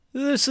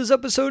This is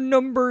episode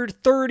number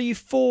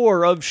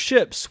 34 of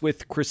Ships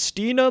with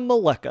Christina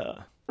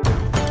Maleka.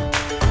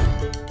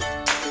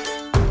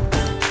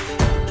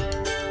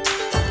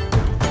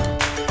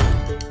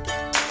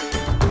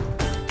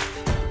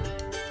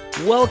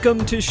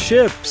 Welcome to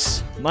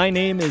Ships. My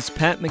name is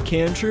Pat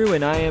McAndrew,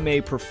 and I am a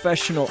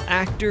professional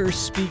actor,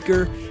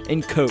 speaker,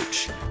 and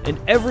coach. In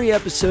every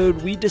episode,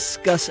 we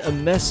discuss a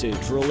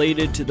message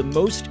related to the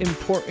most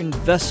important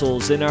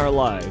vessels in our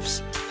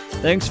lives.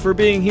 Thanks for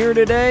being here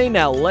today.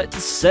 Now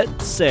let's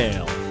set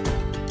sail.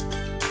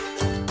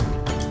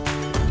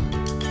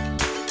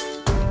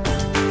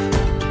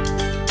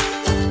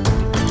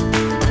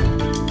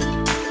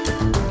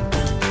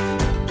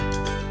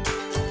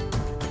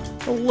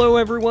 Hello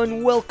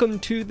everyone, welcome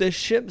to the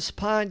Ships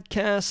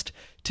Podcast.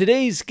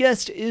 Today's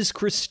guest is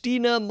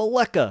Christina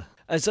Maleka.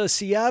 As a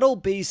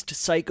Seattle-based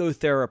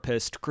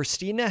psychotherapist,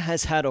 Christina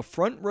has had a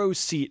front row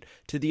seat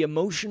to the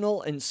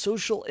emotional and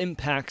social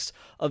impacts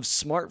of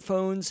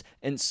smartphones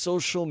and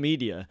social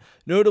media,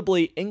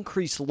 notably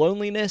increased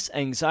loneliness,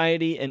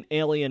 anxiety, and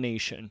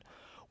alienation.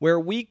 Where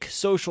weak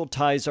social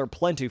ties are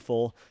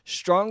plentiful,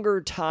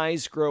 stronger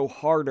ties grow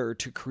harder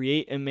to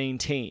create and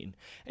maintain,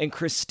 and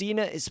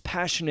Christina is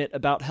passionate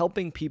about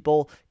helping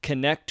people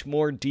connect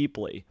more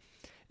deeply.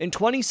 In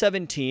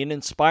 2017,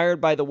 inspired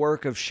by the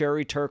work of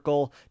Sherry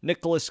Turkle,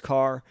 Nicholas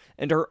Carr,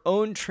 and her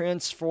own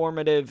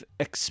transformative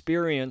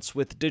experience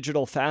with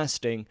digital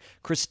fasting,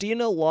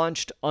 Christina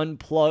launched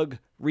Unplug,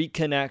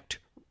 Reconnect,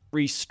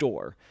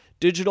 Restore,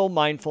 digital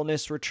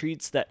mindfulness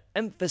retreats that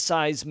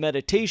emphasize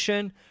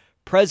meditation,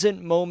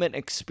 present moment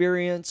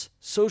experience,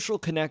 social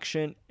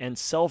connection, and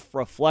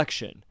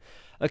self-reflection.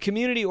 A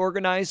community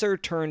organizer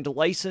turned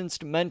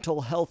licensed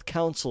mental health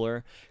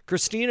counselor,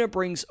 Christina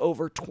brings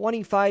over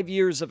 25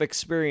 years of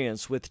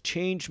experience with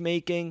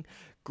change-making,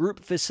 group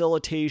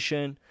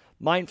facilitation,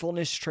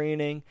 mindfulness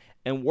training,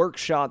 and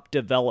workshop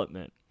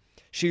development.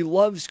 She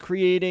loves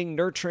creating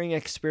nurturing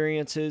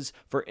experiences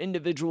for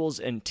individuals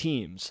and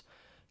teams.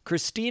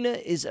 Christina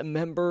is a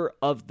member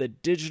of the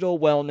Digital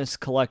Wellness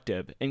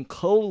Collective and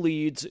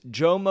co-leads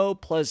JOMO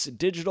plus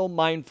Digital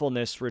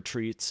Mindfulness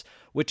Retreats,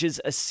 which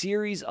is a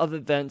series of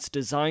events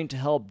designed to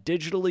help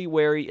digitally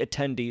wary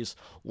attendees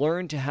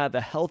learn to have a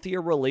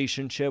healthier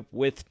relationship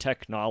with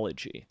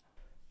technology.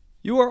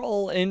 You are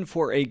all in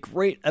for a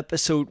great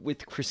episode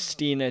with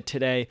Christina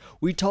today.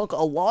 We talk a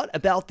lot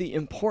about the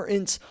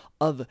importance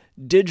of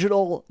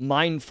digital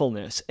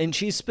mindfulness, and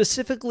she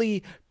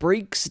specifically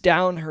breaks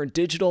down her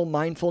digital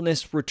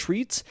mindfulness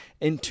retreats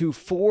into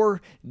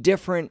 4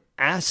 different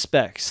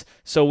aspects.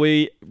 So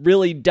we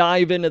really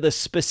dive into the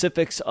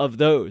specifics of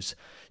those.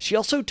 She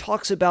also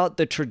talks about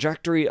the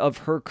trajectory of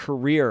her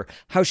career,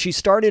 how she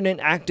started in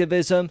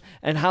activism,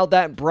 and how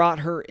that brought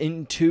her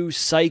into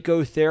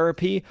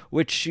psychotherapy,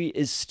 which she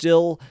is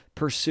still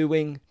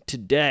pursuing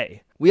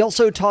today. We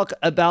also talk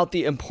about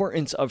the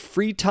importance of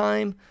free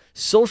time,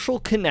 social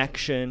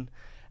connection,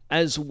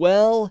 as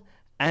well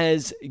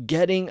as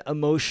getting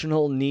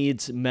emotional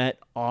needs met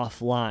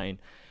offline.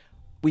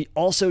 We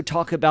also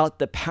talk about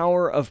the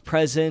power of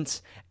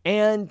presence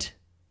and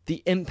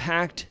the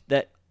impact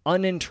that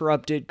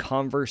uninterrupted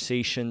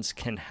conversations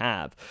can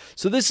have.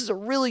 So this is a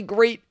really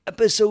great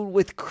episode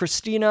with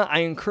Christina. I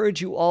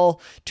encourage you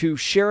all to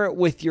share it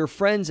with your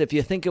friends if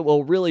you think it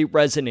will really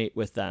resonate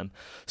with them.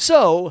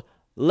 So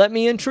let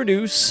me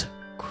introduce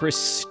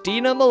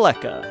Christina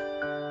Maleka.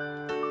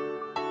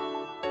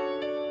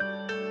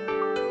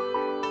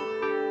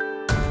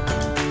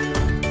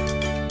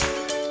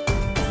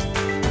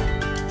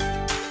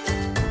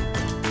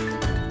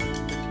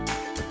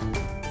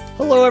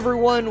 Hello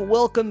everyone,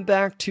 welcome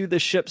back to the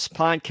Ships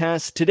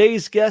Podcast.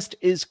 Today's guest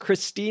is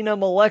Christina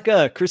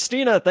Maleka.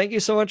 Christina, thank you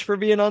so much for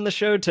being on the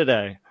show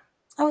today.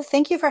 Oh,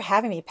 thank you for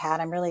having me,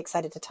 Pat. I'm really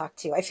excited to talk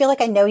to you. I feel like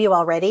I know you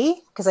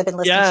already because I've been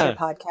listening to your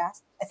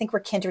podcast. I think we're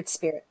kindred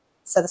spirit,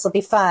 so this will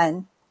be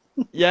fun.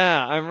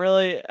 Yeah, I'm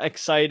really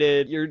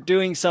excited. You're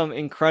doing some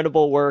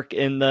incredible work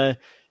in the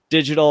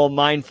digital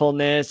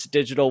mindfulness,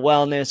 digital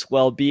wellness,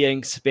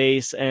 well-being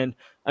space, and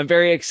I'm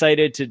very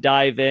excited to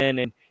dive in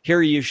and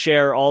hear you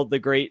share all the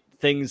great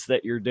things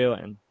that you're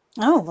doing.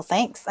 Oh, well,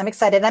 thanks. I'm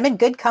excited. I'm in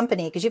good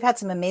company because you've had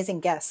some amazing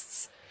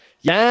guests.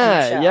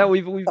 Yeah,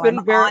 we've so been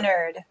I'm very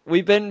honored.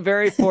 We've been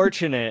very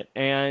fortunate,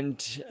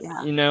 and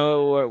you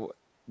know,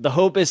 the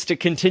hope is to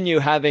continue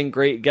having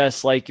great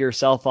guests like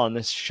yourself on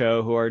this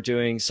show who are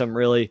doing some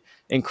really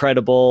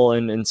incredible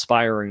and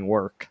inspiring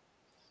work.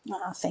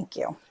 Oh, thank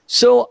you.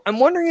 So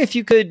I'm wondering if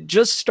you could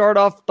just start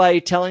off by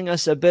telling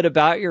us a bit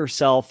about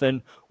yourself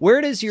and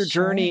where does your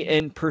journey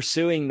in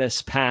pursuing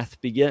this path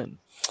begin?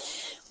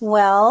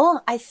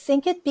 Well, I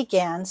think it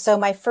began. So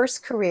my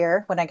first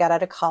career when I got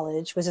out of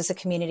college was as a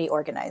community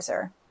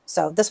organizer.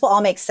 So this will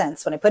all make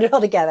sense when I put it all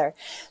together.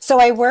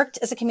 So I worked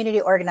as a community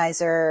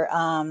organizer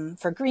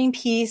for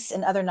Greenpeace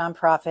and other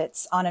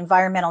nonprofits on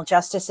environmental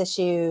justice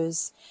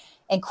issues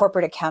and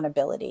corporate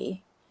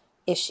accountability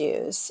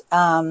issues.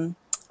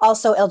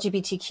 Also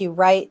LGBTQ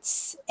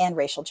rights and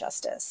racial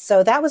justice.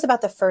 So that was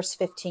about the first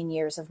 15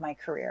 years of my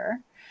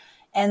career.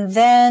 And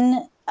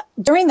then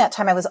during that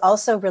time, I was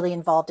also really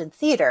involved in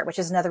theater, which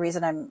is another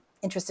reason I'm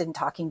interested in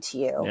talking to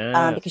you,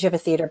 Yeah. because you have a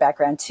theater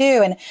background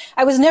too. And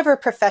I was never a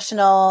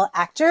professional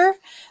actor,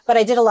 but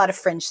I did a lot of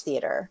fringe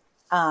theater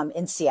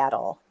in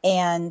Seattle.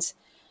 And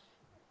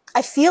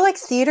I feel like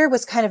theater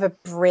was kind of a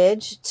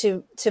bridge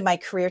to my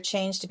career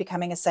change to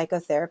becoming a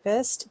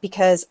psychotherapist,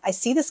 because I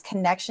see this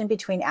connection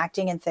between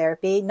acting and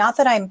therapy. Not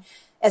that I'm,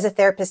 as a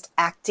therapist,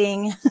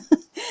 acting,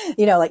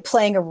 like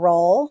playing a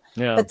role,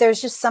 Yeah. but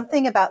there's just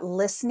something about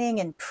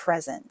listening and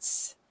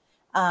presence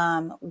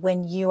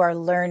when you are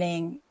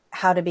learning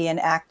how to be an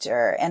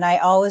actor. And I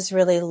always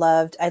really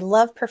I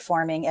love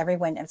performing.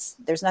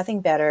 There's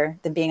nothing better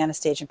than being on a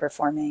stage and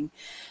performing.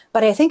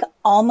 But I think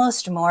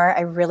almost more,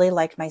 I really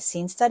liked my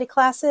scene study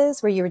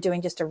classes, where you were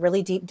doing just a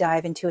really deep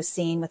dive into a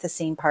scene with a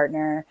scene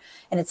partner.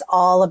 And it's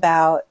all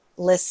about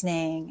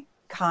listening,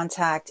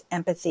 contact,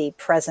 empathy,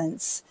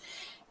 presence.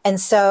 And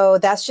so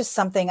that's just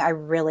something I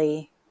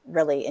really,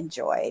 really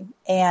enjoyed.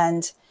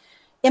 And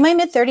in my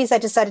mid-30s, I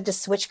decided to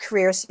switch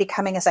careers to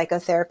becoming a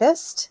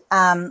psychotherapist.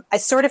 I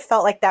sort of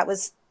felt like that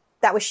was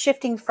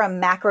shifting from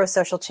macro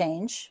social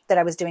change that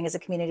I was doing as a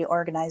community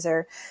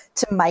organizer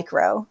to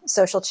micro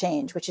social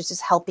change, which is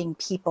just helping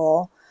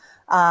people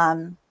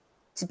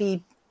to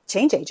be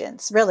change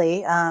agents,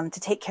 really, to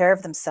take care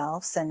of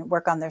themselves and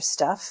work on their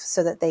stuff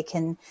so that they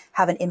can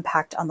have an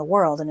impact on the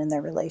world and in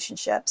their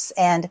relationships.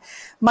 And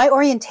my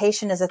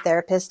orientation as a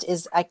therapist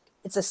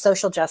it's a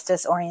social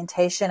justice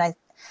orientation.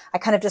 I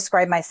kind of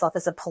describe myself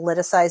as a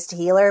politicized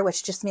healer,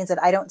 which just means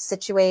that I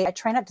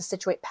try not to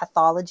situate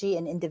pathology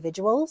in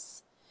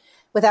individuals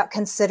without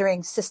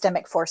considering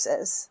systemic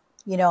forces,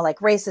 like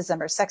racism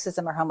or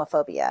sexism or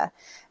homophobia.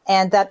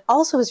 And that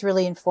also has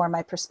really informed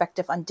my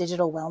perspective on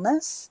digital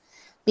wellness,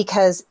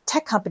 because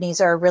tech companies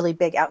are a really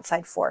big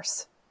outside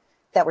force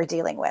that we're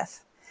dealing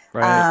with.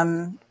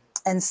 Right.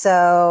 And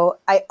so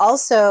I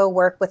also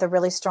work with a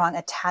really strong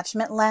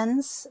attachment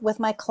lens with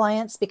my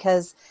clients,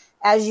 because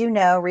as you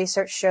know,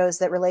 research shows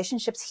that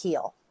relationships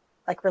heal.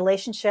 Like,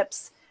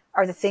 relationships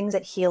are the things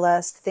that heal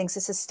us, the things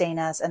that sustain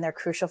us, and they're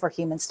crucial for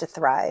humans to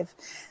thrive.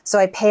 So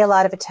I pay a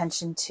lot of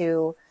attention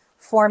to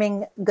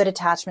forming good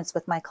attachments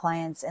with my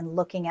clients and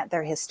looking at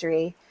their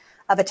history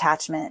of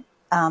attachment.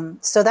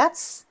 So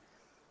that's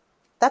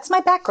my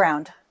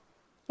background.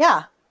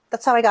 Yeah,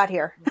 that's how I got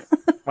here.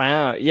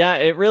 Wow. Yeah,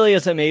 it really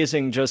is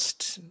amazing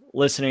just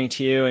listening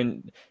to you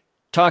and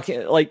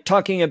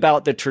talking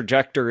about the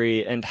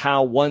trajectory and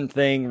how one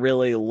thing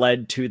really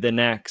led to the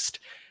next.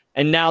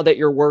 And now that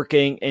you're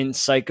working in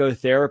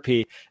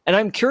psychotherapy, and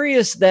I'm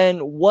curious then,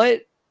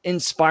 what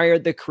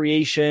inspired the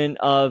creation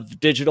of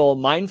digital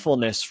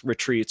mindfulness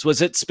retreats?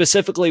 Was it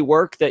specifically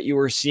work that you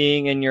were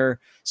seeing in your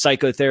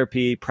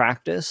psychotherapy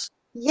practice?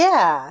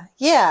 Yeah.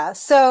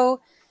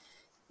 So,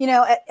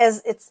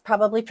 as it's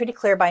probably pretty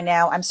clear by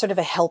now, I'm sort of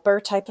a helper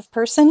type of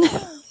person.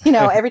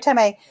 Every time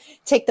I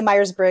take the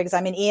Myers-Briggs,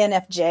 I'm an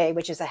ENFJ,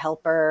 which is a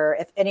helper.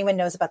 If anyone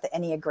knows about the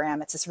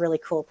Enneagram, it's this really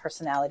cool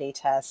personality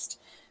test.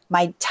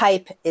 My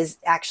type is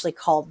actually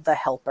called the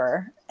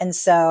helper. And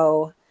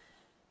so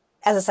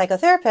as a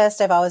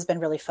psychotherapist, I've always been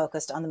really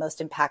focused on the most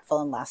impactful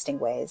and lasting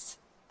ways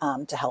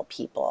to help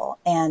people.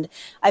 And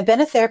I've been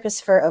a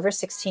therapist for over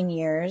 16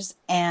 years.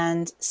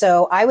 And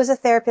so I was a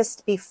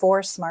therapist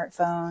before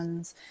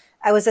smartphones.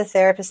 I was a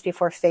therapist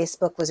before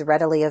Facebook was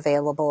readily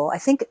available. I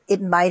think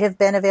it might have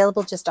been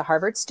available just to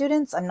Harvard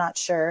students. I'm not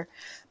sure.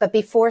 But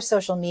before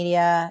social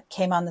media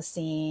came on the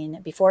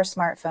scene, before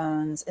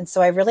smartphones. And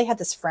so I really had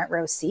this front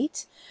row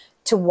seat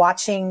to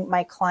watching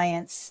my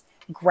clients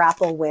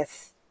grapple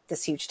with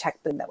this huge tech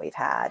boom that we've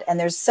had. And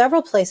there's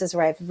several places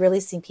where I've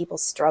really seen people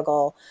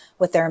struggle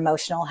with their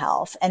emotional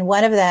health. And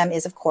one of them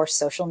is, of course,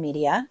 social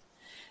media.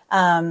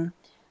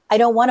 I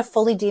don't want to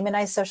fully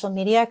demonize social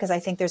media because I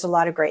think there's a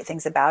lot of great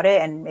things about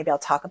it. And maybe I'll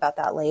talk about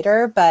that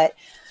later. But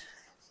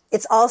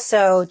it's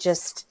also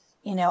just,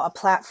 a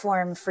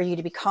platform for you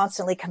to be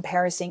constantly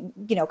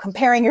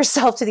comparing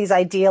yourself to these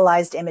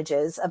idealized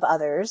images of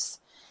others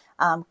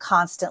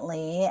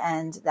constantly.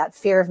 And that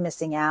fear of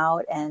missing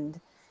out and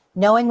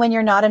knowing when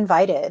you're not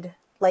invited,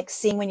 like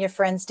seeing when your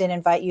friends didn't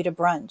invite you to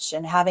brunch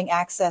and having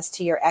access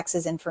to your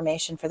ex's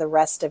information for the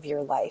rest of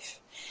your life.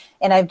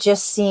 And I've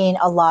just seen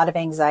a lot of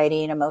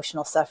anxiety and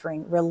emotional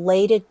suffering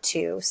related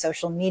to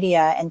social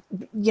media and,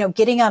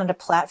 getting on a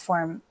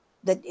platform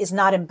that is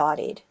not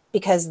embodied,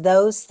 because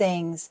those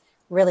things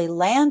really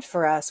land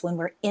for us when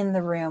we're in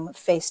the room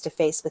face to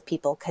face with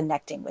people,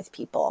 connecting with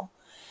people.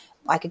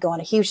 I could go on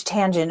a huge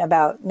tangent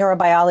about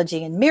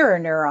neurobiology and mirror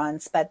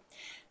neurons, but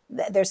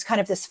there's kind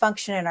of this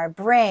function in our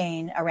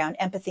brain around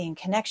empathy and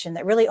connection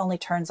that really only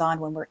turns on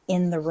when we're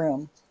in the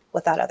room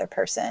with that other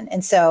person.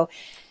 And so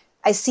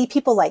I see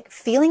people like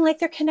feeling like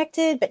they're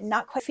connected, but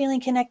not quite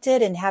feeling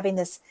connected and having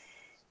this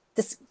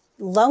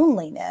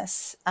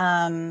loneliness.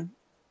 And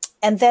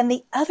then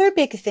the other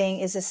big thing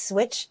is a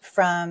switch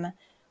from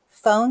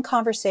phone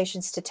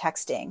conversations to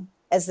texting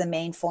as the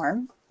main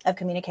form of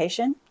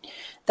communication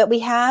that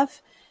we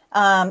have.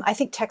 I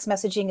think text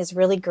messaging is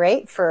really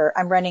great for,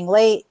 I'm running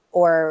late,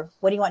 or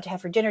what do you want to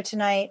have for dinner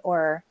tonight?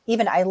 Or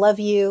even I love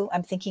you,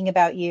 I'm thinking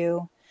about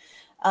you.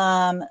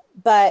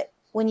 But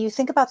when you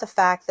think about the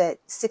fact that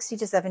 60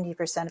 to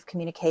 70% of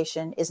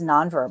communication is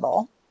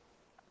nonverbal,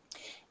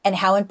 and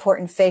how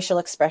important facial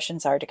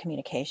expressions are to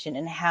communication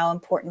and how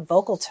important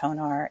vocal tone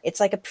are,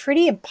 it's like a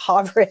pretty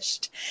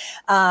impoverished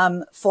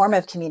form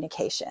of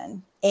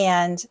communication.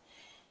 And,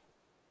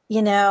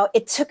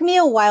 it took me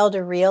a while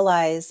to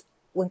realize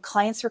when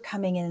clients were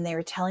coming in and they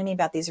were telling me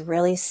about these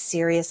really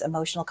serious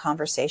emotional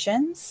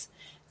conversations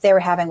they were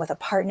having with a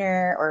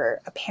partner or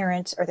a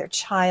parent or their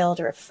child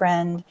or a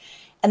friend.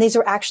 And these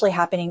were actually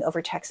happening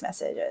over text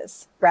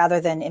messages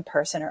rather than in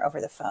person or over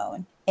the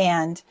phone.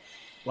 And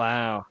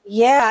wow.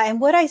 Yeah.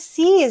 And what I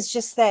see is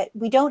just that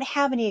we don't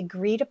have any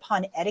agreed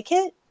upon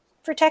etiquette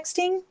for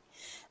texting.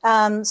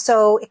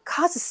 So it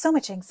causes so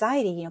much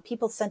anxiety.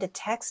 People send a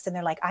text and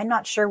they're like, I'm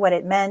not sure what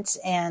it meant.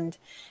 And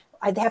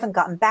they haven't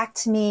gotten back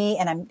to me.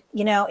 And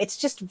it's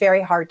just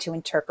very hard to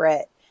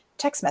interpret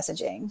text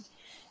messaging.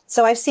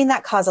 So I've seen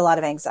that cause a lot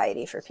of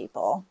anxiety for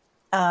people.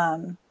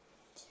 And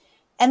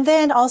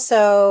then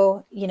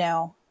also,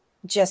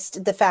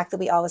 just the fact that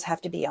we always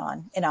have to be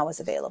on and always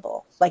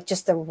available, like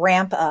just the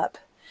ramp up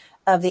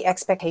of the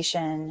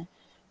expectation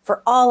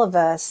for all of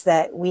us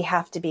that we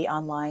have to be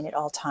online at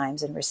all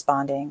times and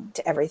responding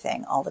to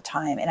everything all the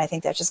time. And I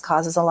think that just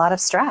causes a lot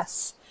of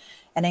stress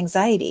and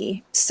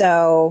anxiety.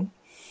 So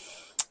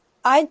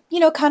I,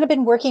 kind of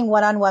been working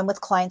one-on-one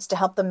with clients to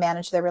help them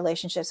manage their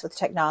relationships with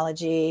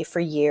technology for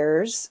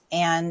years.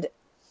 And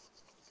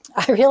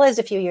I realized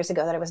a few years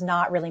ago that I was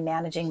not really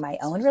managing my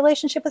own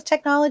relationship with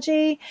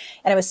technology,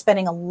 and I was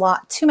spending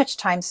too much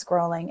time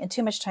scrolling and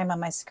too much time on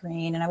my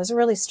screen, and I was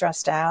really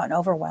stressed out and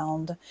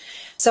overwhelmed.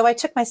 So I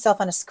took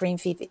myself on a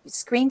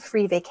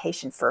screen-free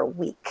vacation for a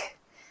week.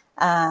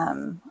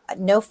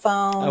 No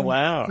phone. Oh,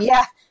 wow.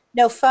 Yeah,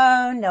 no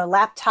phone, no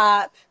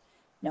laptop,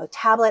 no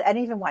tablet. I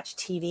didn't even watch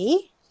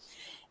TV.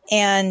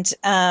 And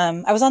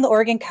I was on the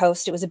Oregon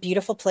coast. It was a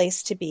beautiful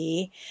place to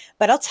be.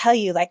 But I'll tell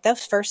you, like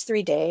those first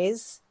 3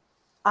 days,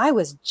 I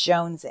was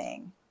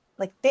jonesing.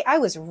 I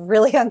was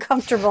really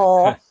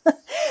uncomfortable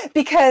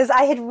because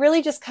I had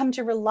really just come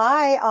to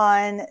rely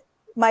on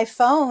my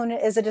phone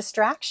as a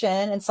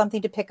distraction and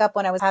something to pick up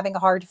when I was having a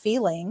hard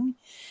feeling,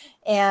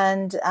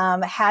 and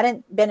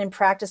hadn't been in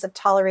practice of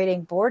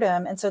tolerating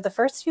boredom. And so the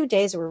first few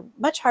days were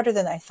much harder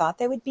than I thought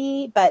they would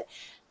be. But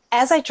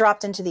as I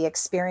dropped into the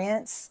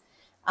experience,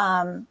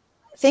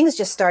 things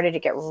just started to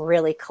get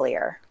really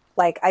clear.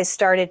 Like I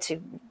started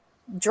to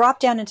drop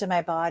down into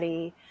my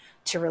body,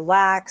 to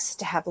relax,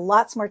 to have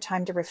lots more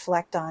time to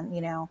reflect on,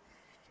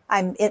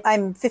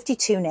 I'm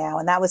 52 now,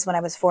 and that was when I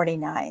was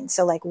 49.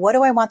 So like, what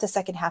do I want the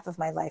second half of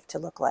my life to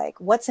look like?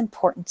 What's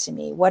important to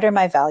me? What are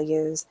my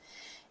values?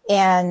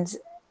 And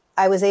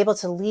I was able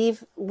to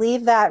leave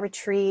that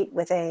retreat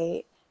with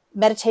a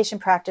meditation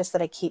practice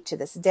that I keep to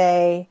this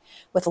day,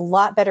 with a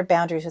lot better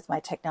boundaries with my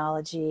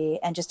technology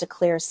and just a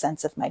clear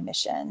sense of my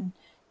mission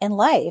in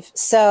life.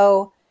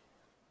 So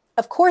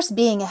of course,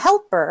 being a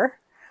helper,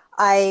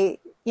 I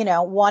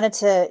wanted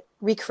to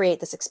recreate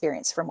this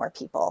experience for more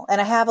people. And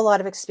I have a lot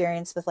of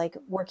experience with like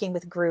working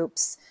with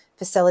groups,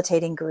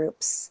 facilitating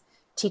groups,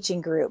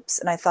 teaching groups.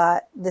 And I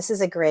thought this is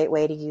a great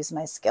way to use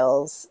my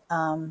skills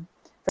for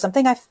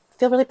something I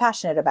feel really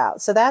passionate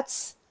about. So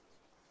that's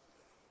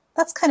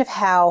kind of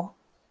how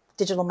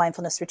digital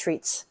mindfulness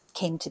retreats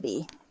came to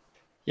be.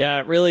 Yeah,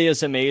 it really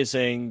is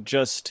amazing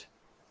just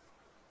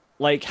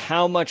like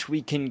how much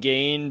we can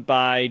gain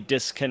by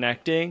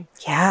disconnecting.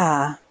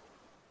 Yeah.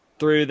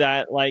 Through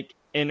that like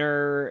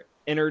inner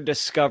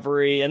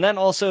discovery, and then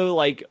also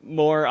like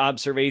more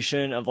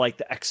observation of like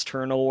the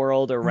external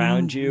world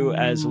around you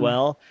as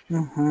well.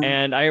 Mm-hmm.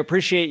 And I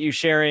appreciate you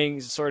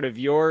sharing sort of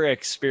your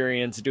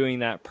experience doing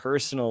that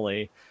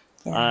personally.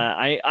 Yeah.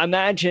 I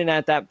imagine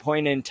at that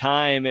point in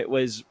time, it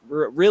was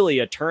really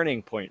a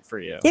turning point for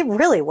you. It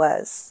really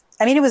was.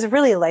 I mean, it was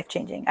really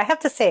life-changing. I have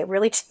to say, it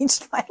really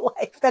changed my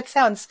life. That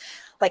sounds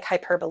like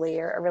hyperbole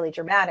or really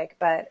dramatic,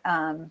 but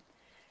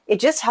it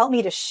just helped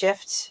me to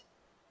shift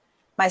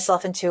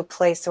myself into a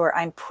place where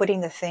I'm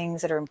putting the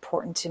things that are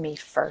important to me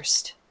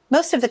first.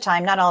 Most of the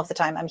time, not all of the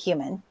time, I'm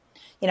human.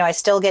 I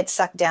still get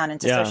sucked down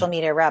into social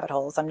media rabbit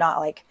holes. I'm not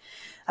like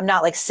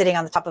sitting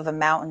on the top of a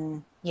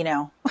mountain,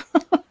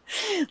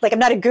 like I'm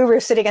not a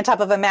guru sitting on top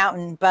of a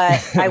mountain, but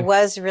I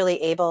was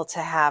really able to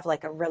have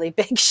like a really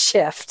big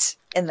shift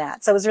in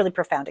that. So it was a really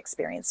profound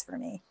experience for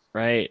me.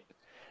 Right.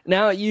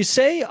 Now, you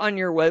say on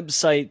your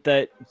website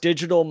that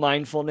digital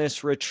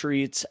mindfulness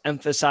retreats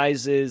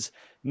emphasizes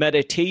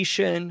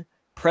meditation,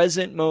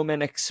 present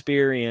moment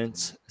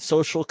experience,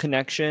 social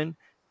connection,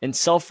 and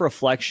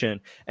self-reflection.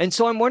 And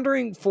so I'm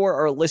wondering for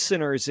our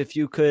listeners, if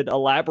you could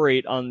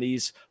elaborate on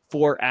these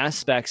 4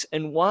 aspects,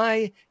 and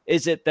why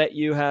is it that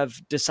you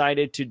have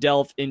decided to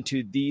delve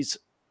into these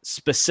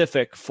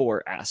specific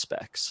 4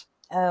 aspects?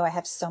 Oh, I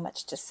have so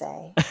much to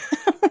say.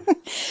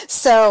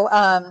 So,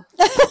 how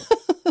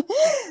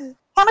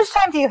much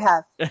time do you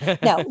have?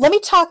 No, let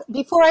me talk,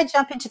 before I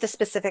jump into the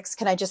specifics,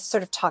 can I just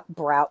sort of talk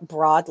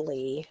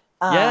broadly?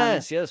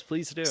 Yes,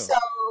 please do. So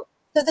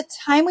So the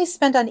time we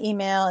spend on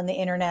email and the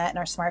internet and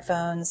our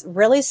smartphones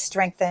really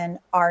strengthen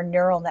our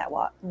neural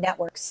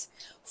networks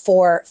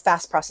for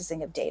fast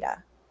processing of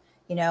data.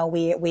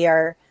 We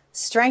are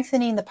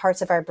strengthening the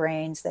parts of our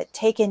brains that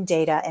take in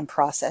data and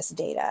process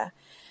data.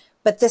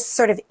 But this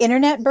sort of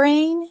internet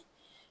brain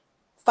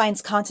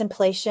finds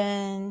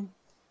contemplation,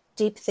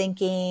 deep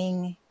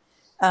thinking,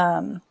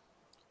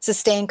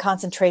 sustained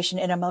concentration,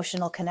 and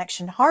emotional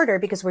connection harder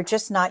because we're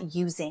just not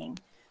using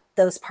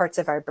those parts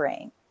of our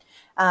brain.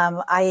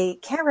 I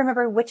can't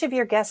remember which of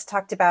your guests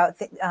talked about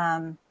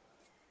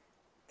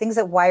things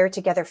that wire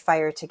together,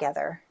 fire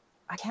together.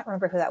 I can't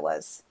remember who that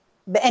was.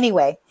 But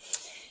anyway,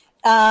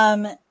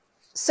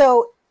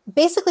 so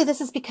basically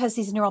this is because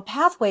these neural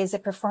pathways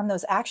that perform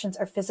those actions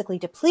are physically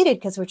depleted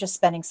because we're just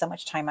spending so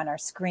much time on our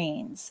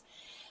screens.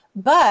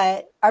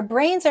 But our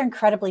brains are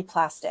incredibly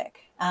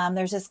plastic.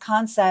 There's this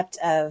concept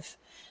of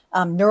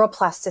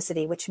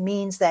neuroplasticity, which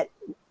means that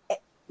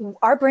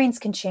our brains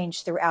can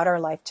change throughout our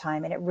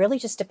lifetime, and it really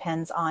just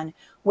depends on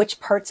which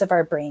parts of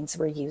our brains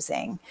we're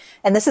using.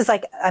 And this is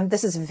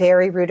this is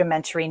very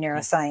rudimentary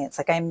neuroscience.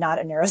 Like, I'm not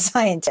a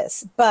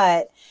neuroscientist,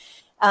 but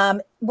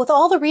with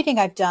all the reading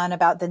I've done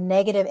about the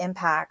negative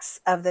impacts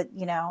of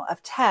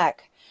of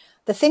tech,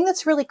 the thing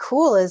that's really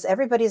cool is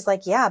everybody's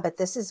like, yeah, but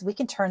we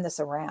can turn this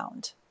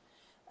around.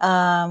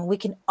 We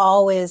can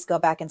always go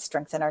back and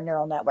strengthen our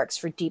neural networks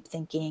for deep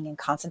thinking and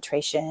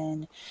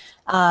concentration,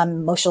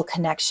 emotional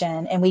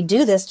connection. And we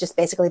do this just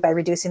basically by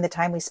reducing the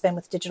time we spend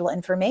with digital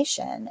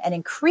information and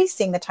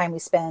increasing the time we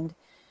spend,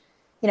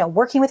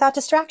 working without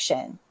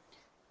distraction,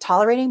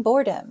 tolerating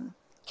boredom,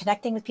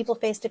 connecting with people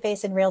face to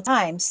face in real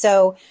time.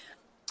 So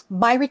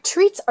my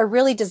retreats are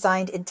really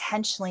designed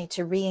intentionally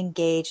to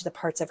re-engage the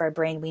parts of our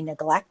brain we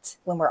neglect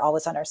when we're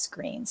always on our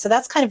screen. So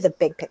that's kind of the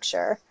big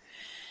picture.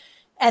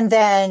 And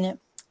then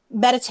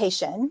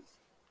meditation.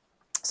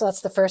 So that's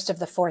the first of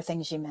the four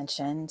things you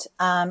mentioned.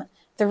 The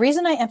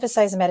reason I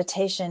emphasize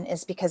meditation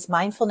is because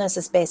mindfulness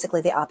is basically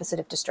the opposite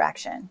of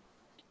distraction.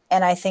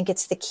 And I think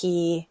it's the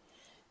key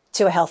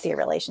to a healthier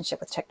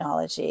relationship with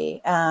technology.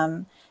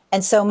 And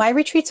so my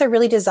retreats are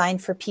really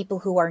designed for people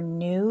who are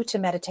new to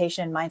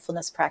meditation and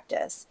mindfulness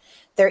practice.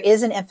 There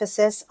is an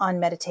emphasis on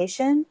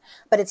meditation,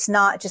 but it's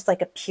not just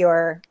like a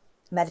pure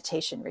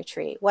meditation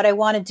retreat. What I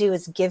want to do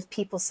is give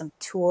people some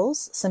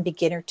tools, some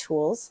beginner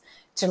tools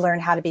to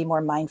learn how to be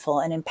more mindful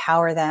and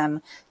empower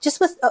them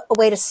just with a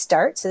way to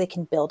start so they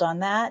can build on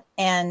that.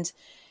 And,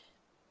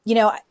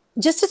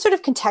 just to sort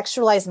of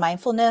contextualize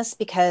mindfulness,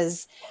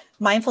 because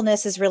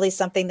mindfulness is really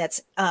something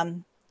that's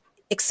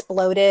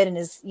exploded and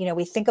is,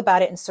 we think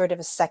about it in sort of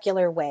a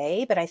secular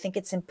way, but I think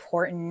it's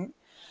important,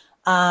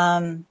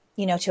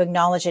 to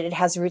acknowledge it. It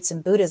has roots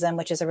in Buddhism,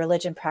 which is a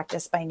religion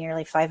practiced by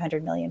nearly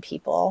 500 million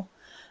people.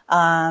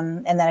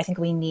 And then I think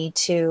we need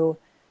to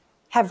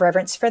have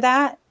reverence for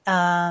that,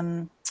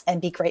 and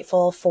be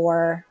grateful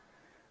for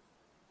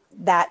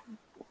that,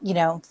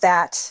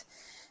 that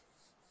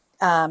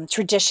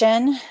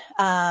tradition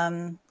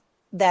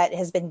that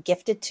has been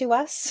gifted to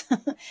us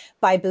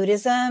by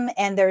Buddhism.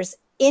 And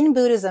in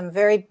Buddhism,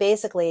 very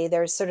basically,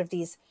 there's sort of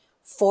these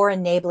four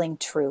enabling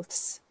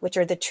truths, which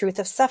are the truth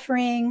of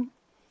suffering,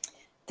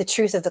 the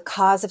truth of the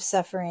cause of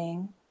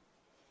suffering,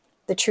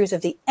 the truth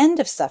of the end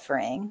of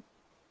suffering,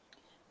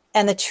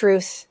 and the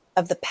truth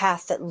of the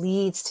path that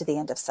leads to the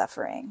end of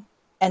suffering.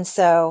 And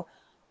so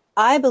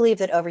I believe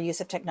that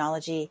overuse of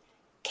technology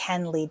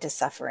can lead to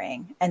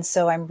suffering. And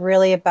so I'm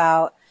really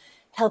about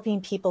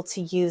helping people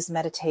to use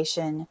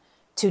meditation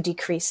to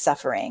decrease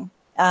suffering.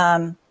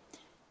 At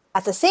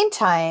the same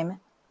time,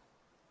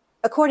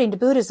 according to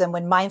Buddhism,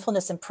 when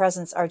mindfulness and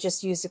presence are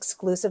just used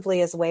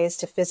exclusively as ways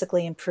to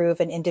physically improve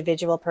an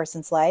individual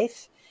person's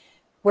life,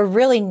 we're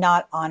really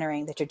not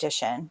honoring the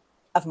tradition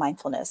of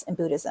mindfulness in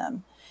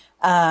Buddhism.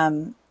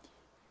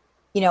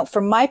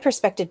 From my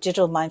perspective,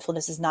 digital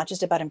mindfulness is not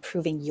just about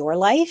improving your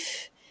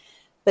life,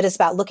 but it's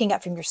about looking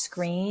up from your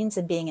screens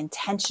and being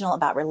intentional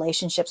about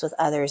relationships with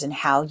others and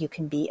how you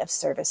can be of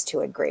service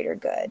to a greater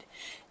good.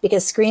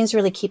 Because screens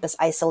really keep us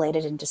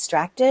isolated and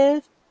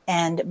distracted.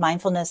 And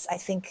mindfulness, I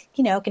think,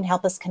 can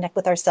help us connect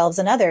with ourselves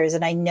and others.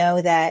 And I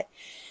know that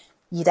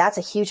that's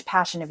a huge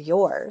passion of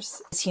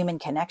yours, is human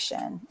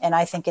connection. And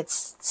I think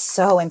it's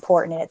so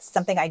important. And it's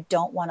something I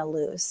don't want to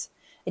lose.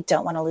 I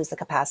don't want to lose the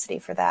capacity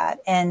for that.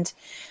 And,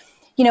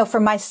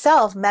 for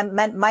myself,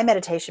 my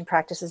meditation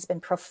practice has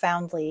been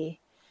profoundly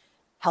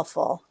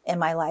helpful in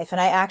my life. And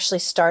I actually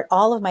start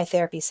all of my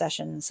therapy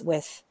sessions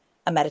with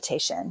a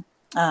meditation.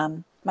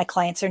 My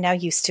clients are now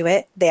used to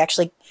it. They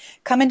actually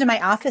come into my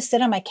office,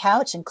 sit on my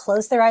couch, and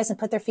close their eyes and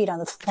put their feet on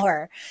the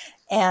floor.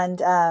 And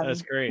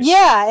that's great.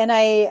 Yeah,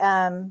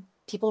 and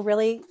people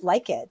really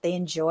like it. They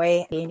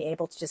enjoy being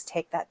able to just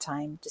take that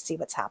time to see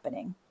what's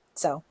happening.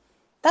 So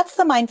that's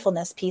the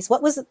mindfulness piece.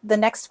 What was the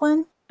next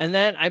one? And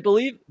then I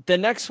believe the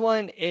next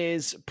one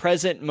is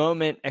present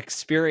moment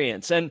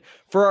experience. And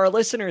for our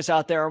listeners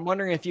out there, I'm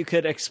wondering if you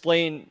could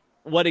explain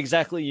what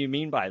exactly you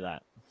mean by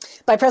that.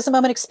 By present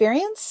moment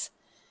experience?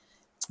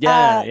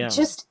 Yeah.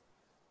 Just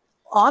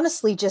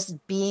honestly,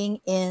 just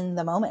being in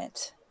the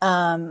moment.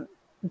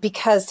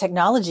 because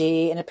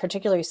technology and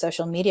particularly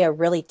social media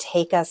really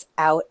take us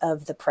out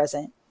of the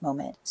present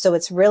moment. So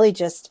it's really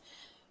just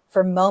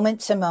for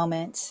moment to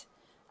moment,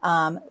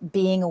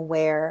 being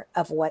aware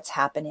of what's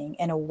happening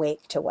and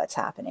awake to what's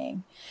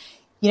happening.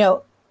 You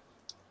know,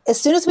 as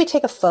soon as we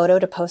take a photo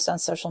to post on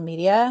social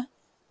media,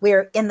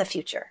 we're in the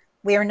future.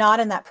 We are not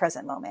in that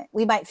present moment.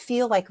 We might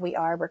feel like we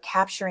are. We're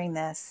capturing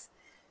this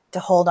to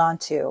hold on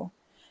to.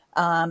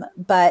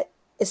 But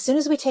as soon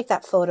as we take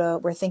that photo,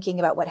 we're thinking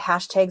about what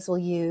hashtags we'll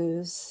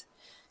use,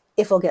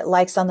 if we'll get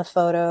likes on the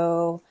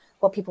photo,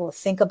 what people will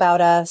think about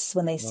us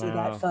when they see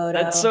that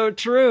photo. That's so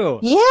true.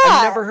 Yeah.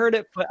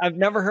 I've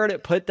never heard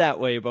it put that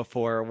way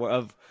before,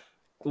 of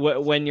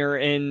when you're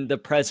in the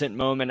present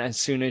moment. As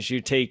soon as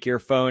you take your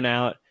phone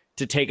out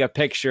to take a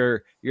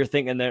picture, you're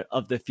thinking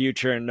of the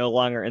future and no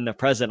longer in the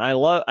present. I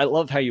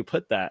love how you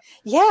put that.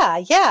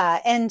 Yeah.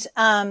 And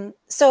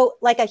so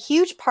like a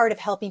huge part of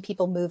helping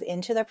people move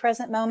into their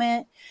present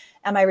moment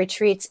at my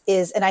retreats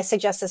is, and I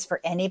suggest this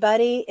for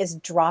anybody, is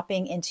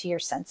dropping into your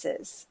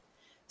senses.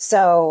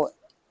 So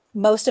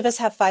most of us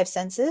have 5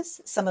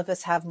 senses. Some of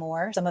us have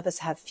more, some of us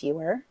have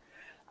fewer.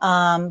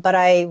 But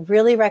I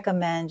really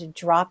recommend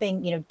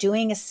dropping,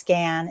 doing a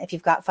scan if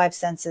you've got 5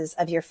 senses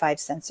of your 5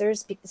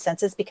 senses,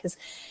 because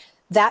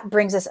that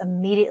brings us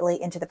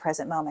immediately into the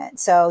present moment.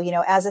 So,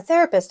 as a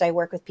therapist, I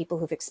work with people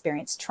who've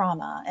experienced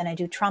trauma, and I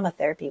do trauma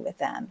therapy with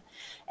them.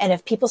 And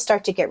if people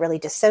start to get really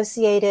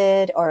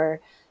dissociated or,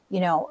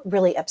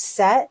 really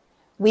upset,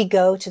 we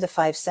go to the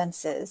 5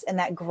 senses, and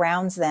that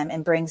grounds them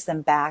and brings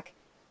them back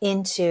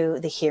into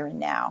the here and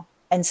now.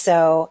 And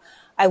so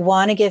I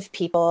want to give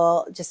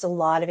people just a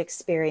lot of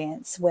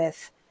experience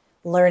with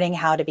learning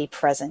how to be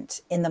present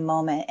in the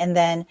moment. And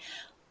then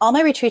all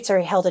my retreats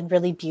are held in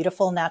really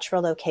beautiful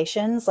natural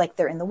locations, like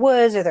they're in the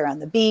woods or they're on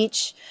the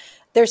beach.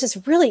 There's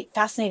this really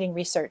fascinating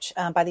research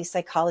by these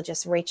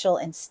psychologists, Rachel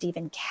and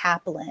Stephen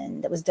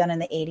Kaplan, that was done in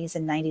the 80s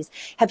and 90s.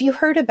 Have you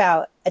heard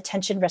about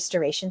attention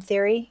restoration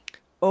theory?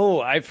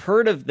 Oh, I've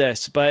heard of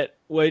this, but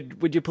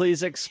would you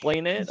please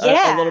explain it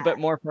a little bit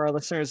more for our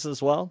listeners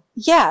as well?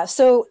 Yeah.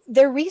 So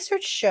their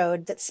research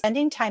showed that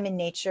spending time in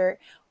nature,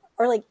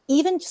 or like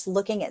even just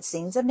looking at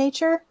scenes of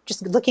nature,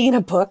 just looking in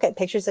a book at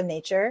pictures of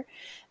nature,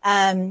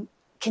 can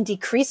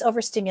decrease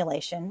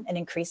overstimulation and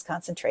increase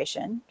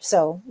concentration.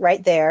 So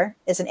right there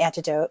is an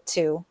antidote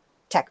to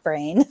tech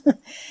brain.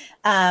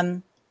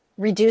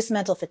 Reduce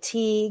mental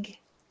fatigue,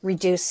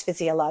 reduce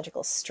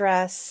physiological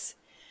stress,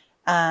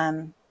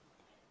 can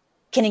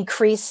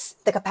increase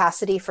the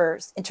capacity for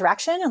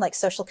interaction and like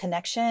social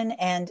connection,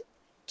 and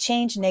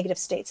change negative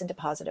states into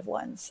positive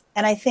ones.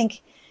 And I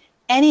think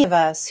any of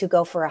us who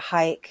go for a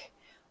hike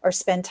or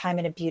spend time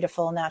in a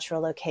beautiful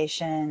natural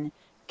location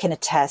can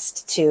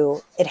attest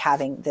to it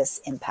having this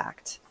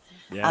impact.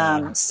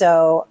 Yeah.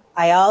 So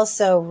I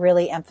also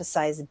really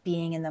emphasize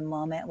being in the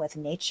moment with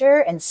nature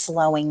and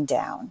slowing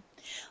down.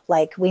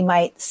 Like we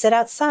might sit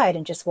outside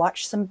and just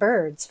watch some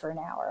birds for an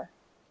hour,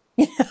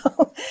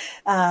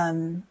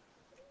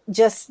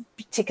 just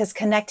because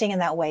connecting in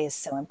that way is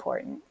so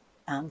important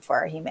for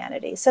our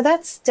humanity. So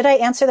did I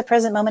answer the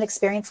present moment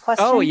experience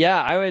question? Oh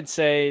yeah, I would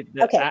say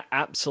that okay.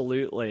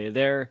 Absolutely.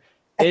 There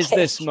is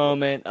this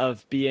moment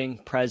of being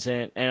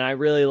present. And I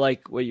really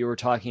like what you were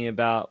talking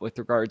about with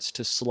regards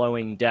to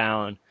slowing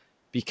down,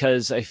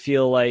 because I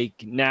feel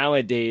like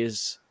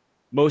nowadays,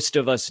 most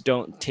of us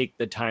don't take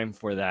the time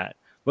for that.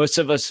 Most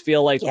of us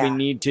feel like we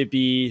need to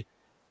be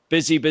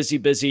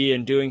busy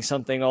and doing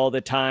something all the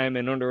time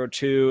in order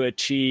to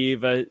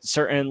achieve a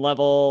certain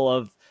level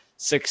of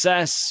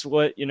success,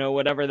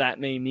 whatever that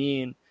may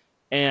mean.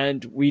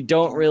 And we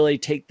don't really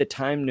take the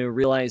time to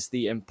realize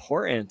the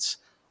importance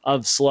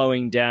of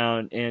slowing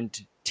down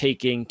and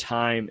taking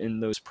time in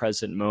those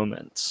present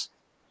moments.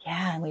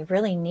 Yeah, and we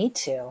really need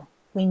to.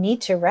 We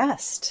need to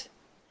rest.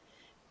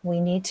 We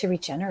need to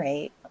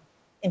regenerate.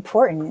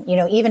 Important,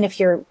 even if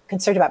you're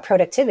concerned about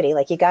productivity,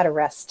 like you got to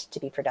rest to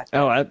be productive.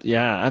 Oh,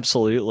 yeah,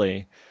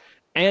 absolutely.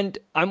 And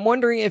I'm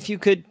wondering if you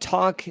could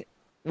talk,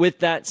 with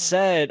that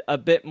said, a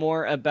bit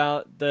more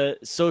about the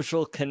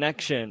social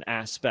connection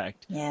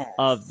aspect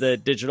of the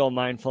digital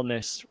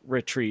mindfulness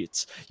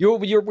retreats. We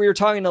were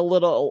talking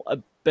a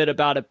bit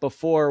about it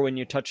before when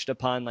you touched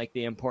upon like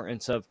the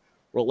importance of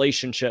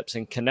relationships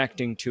and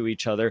connecting to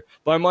each other.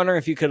 But I'm wondering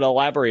if you could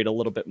elaborate a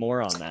little bit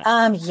more on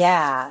that.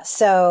 Yeah.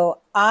 So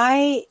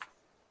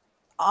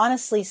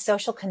honestly,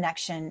 social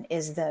connection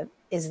is the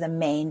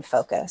main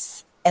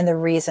focus and the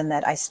reason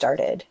that I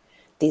started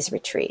these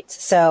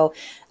retreats. So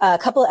a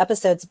couple of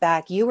episodes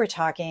back, you were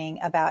talking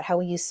about how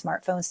we use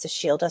smartphones to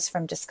shield us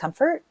from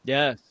discomfort.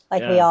 Yeah. I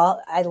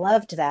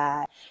loved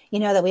that,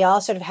 that we all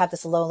sort of have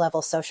this low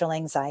level social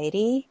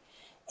anxiety.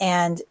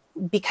 And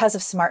because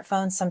of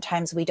smartphones,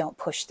 sometimes we don't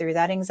push through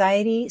that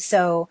anxiety.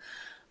 So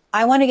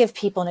I want to give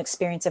people an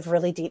experience of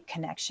really deep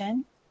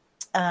connection,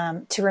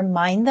 to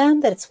remind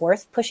them that it's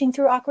worth pushing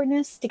through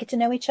awkwardness to get to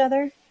know each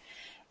other.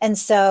 And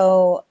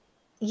so,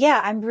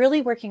 I'm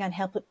really working on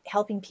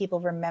helping people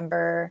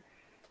remember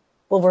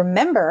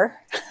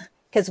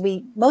because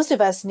most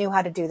of us knew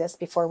how to do this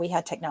before we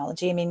had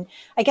technology. I mean,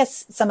 I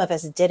guess some of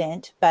us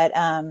didn't, but,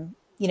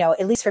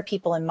 at least for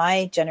people in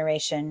my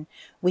generation,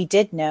 we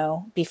did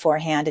know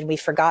beforehand and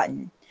we've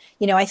forgotten.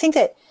 I think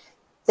that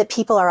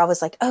people are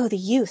always like, oh, the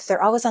youth,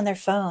 they're always on their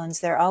phones.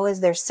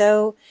 They're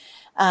so,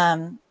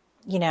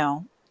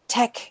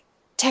 tech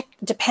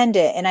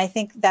dependent. And I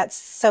think that's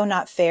so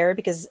not fair,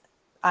 because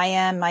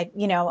my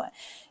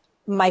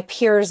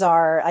peers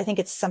are. I think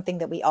it's something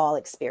that we all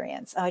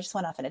experience. Oh, I just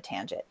went off on a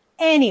tangent.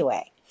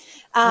 Anyway.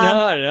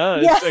 No,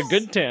 it's a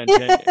good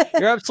tangent.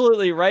 You're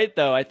absolutely right,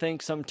 though. I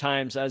think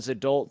sometimes as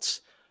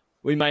adults,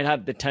 we might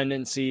have the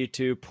tendency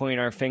to point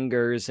our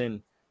fingers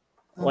and,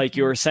 like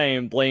you were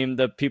saying, blame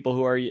the people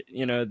who are,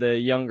 the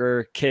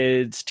younger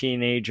kids,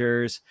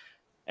 teenagers,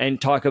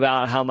 and talk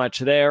about how much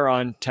they're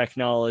on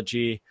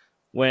technology,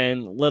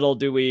 when little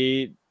do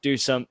we do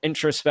some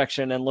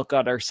introspection and look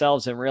at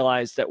ourselves and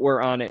realize that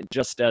we're on it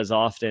just as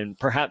often,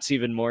 perhaps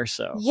even more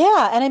so.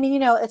 Yeah. And I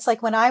mean, it's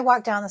like when I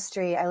walk down the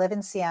street, I live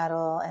in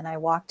Seattle and I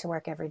walk to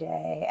work every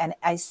day, and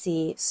I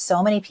see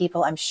so many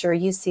people, I'm sure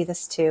you see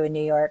this too in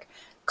New York,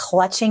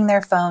 clutching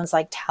their phones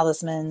like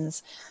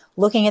talismans,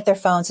 looking at their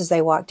phones as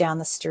they walk down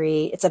the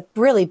street. It's a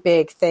really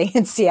big thing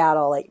in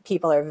Seattle. Like,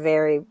 people are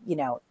very,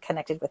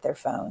 connected with their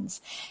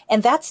phones.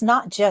 And that's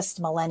not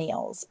just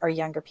millennials or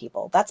younger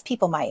people. That's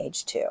people my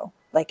age too.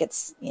 Like,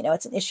 it's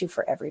an issue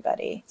for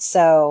everybody.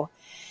 So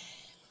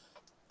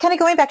kind of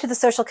going back to the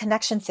social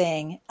connection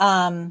thing.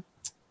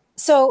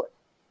 So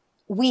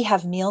we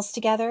have meals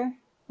together,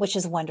 which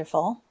is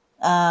wonderful.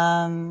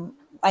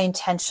 I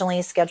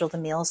intentionally scheduled the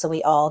meals so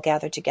we all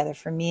gather together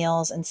for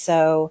meals. And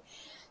so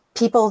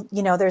people,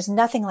 there's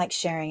nothing like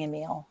sharing a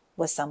meal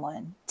with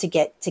someone to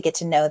get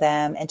to know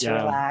them and to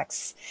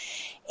relax.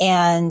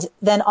 And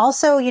then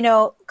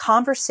also,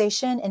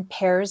 conversation in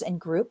pairs and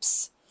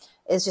groups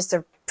is just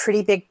a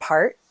pretty big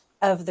part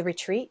of the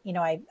retreat.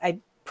 I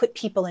put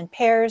people in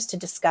pairs to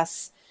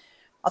discuss.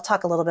 I'll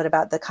talk a little bit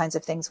about the kinds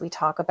of things we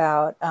talk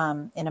about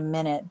in a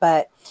minute,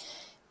 but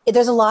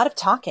there's a lot of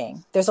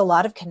talking. There's a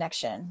lot of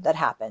connection that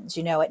happens,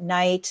 at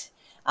night.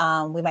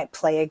 We might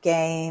play a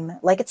game.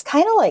 Like, it's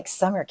kind of like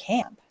summer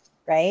camp,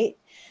 right?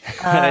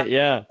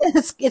 Yeah.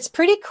 It's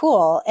pretty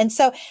cool. And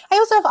so I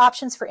also have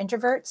options for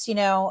introverts,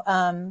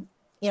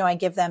 I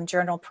give them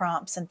journal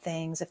prompts and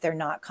things if they're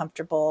not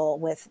comfortable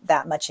with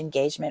that much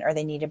engagement or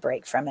they need a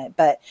break from it.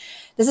 But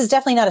this is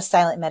definitely not a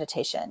silent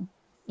meditation,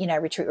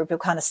 retreat where people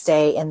kind of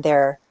stay in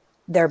their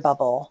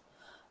bubble.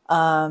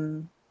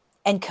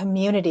 And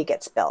community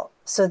gets built.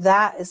 So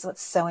that is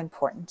what's so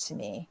important to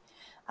me.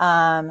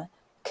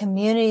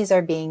 Communities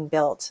are being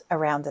built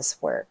around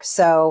this work.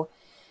 So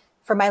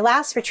for my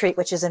last retreat,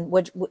 which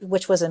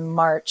was in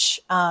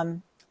March,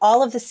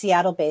 all of the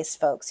Seattle-based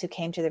folks who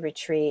came to the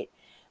retreat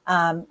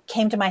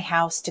came to my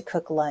house to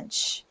cook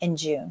lunch in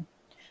June,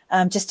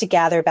 just to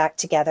gather back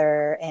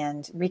together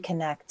and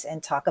reconnect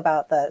and talk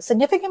about the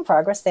significant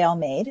progress they all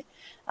made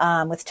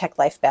with Tech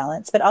Life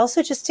Balance, but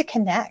also just to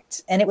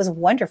connect. And it was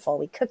wonderful.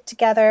 We cooked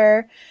together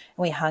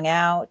and we hung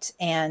out,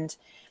 and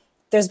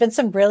there's been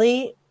some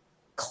really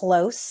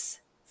close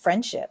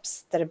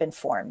friendships that have been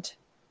formed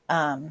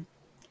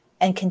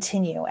and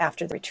continue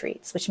after the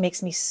retreats, which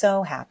makes me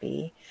so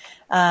happy.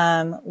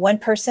 One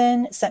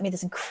person sent me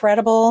this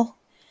incredible,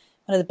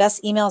 one of the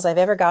best emails I've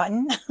ever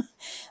gotten,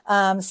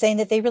 saying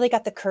that they really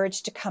got the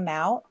courage to come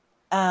out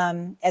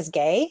as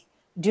gay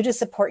due to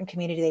support and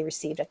community they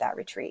received at that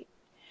retreat.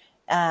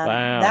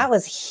 Wow. That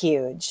was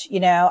huge.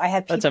 I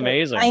had people, that's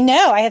amazing. I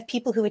know. I have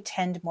people who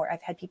attend more.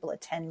 I've had people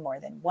attend more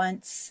than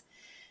once.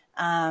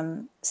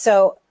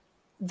 So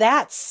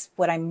that's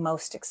what I'm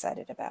most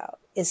excited about,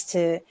 is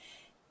to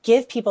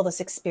give people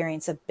this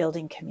experience of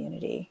building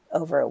community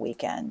over a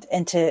weekend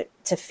and to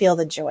feel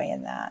the joy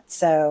in that.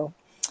 So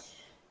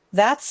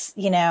that's,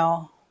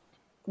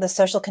 the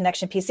social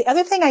connection piece. The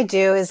other thing I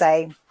do is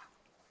I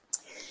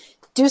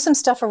do some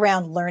stuff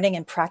around learning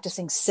and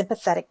practicing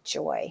sympathetic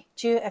joy.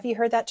 Have you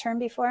heard that term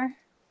before?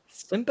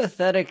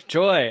 Sympathetic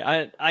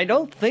joy. I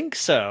don't think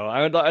so.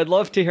 I'd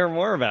love to hear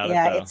more about it.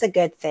 Yeah, it's a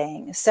good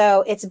thing.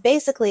 So it's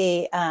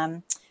basically,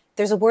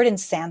 there's a word in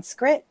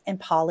Sanskrit and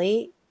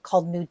Pali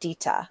called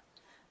mudita.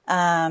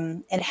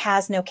 And it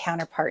has no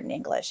counterpart in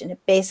English. And it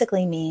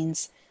basically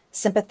means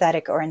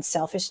sympathetic or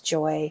unselfish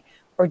joy,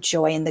 or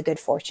joy in the good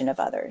fortune of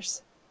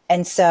others.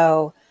 And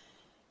so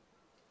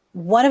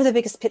one of the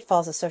biggest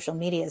pitfalls of social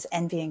media is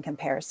envy and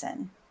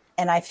comparison.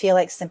 And I feel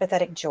like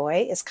sympathetic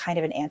joy is kind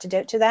of an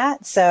antidote to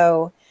that.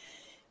 So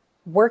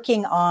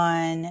working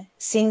on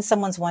seeing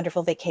someone's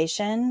wonderful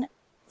vacation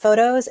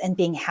photos and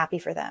being happy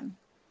for them,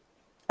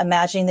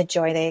 imagining the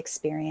joy they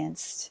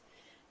experienced,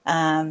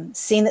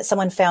 seeing that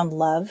someone found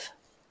love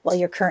while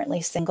you're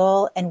currently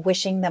single, and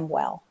wishing them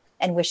well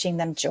and wishing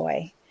them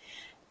joy.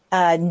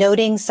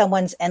 Noting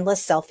someone's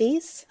endless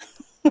selfies,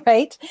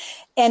 right?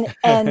 And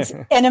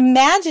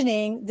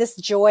imagining this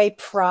joy,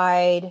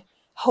 pride,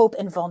 hope,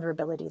 and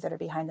vulnerability that are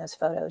behind those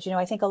photos.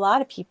 I think a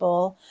lot of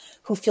people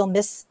who feel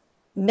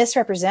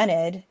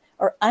misrepresented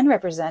or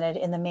unrepresented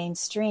in the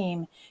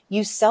mainstream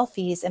use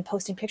selfies and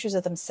posting pictures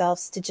of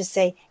themselves to just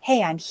say,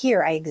 hey, I'm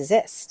here, I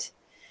exist.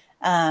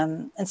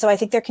 And so I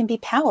think there can be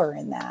power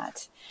in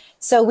that.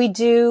 So we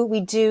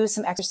do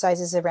some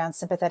exercises around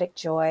sympathetic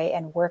joy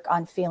and work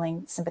on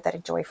feeling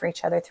sympathetic joy for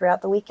each other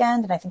throughout the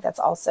weekend. And I think that's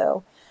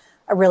also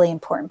a really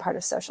important part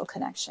of social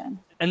connection.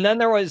 And then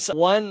there was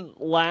one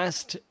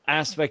last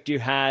aspect you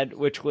had,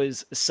 which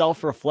was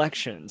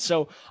self-reflection.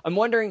 So I'm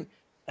wondering,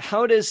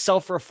 how does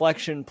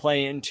self-reflection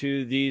play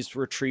into these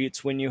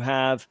retreats when you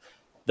have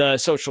the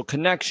social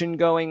connection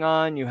going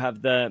on, you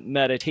have the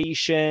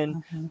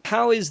meditation? Mm-hmm.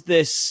 How is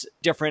this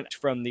different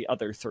from the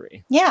other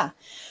three? Yeah.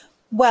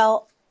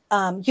 Well,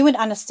 you and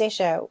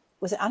Anastasia,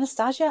 was it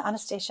Anastasia?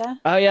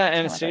 Oh yeah,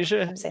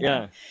 Anastasia.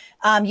 Yeah.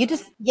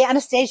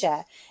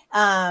 Anastasia.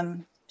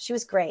 She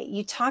was great.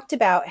 She talked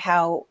about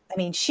how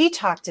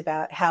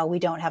we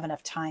don't have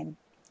enough time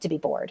to be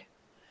bored.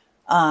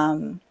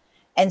 And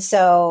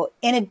so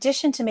in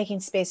addition to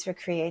making space for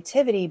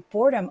creativity,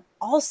 boredom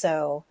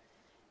also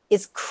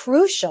is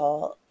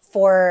crucial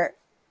for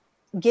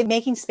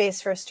making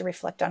space for us to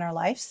reflect on our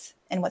lives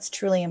and what's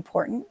truly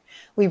important.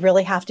 We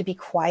really have to be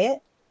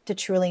quiet to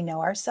truly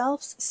know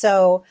ourselves.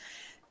 So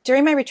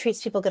during my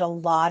retreats, people get a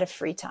lot of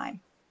free time.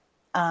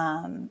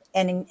 And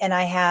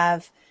I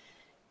have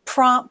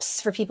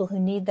prompts for people who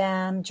need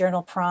them,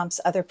 journal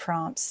prompts, other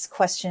prompts,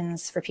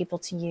 questions for people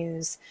to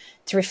use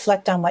to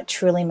reflect on what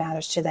truly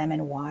matters to them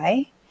and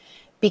why.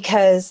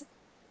 Because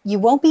you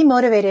won't be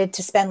motivated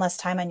to spend less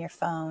time on your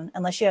phone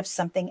unless you have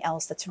something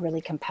else that's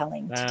really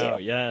compelling to do. Oh,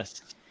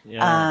 yes.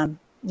 Yeah.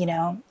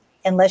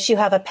 Unless you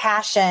have a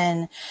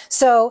passion.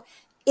 So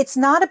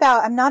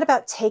I'm not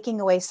about taking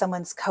away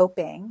someone's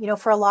coping.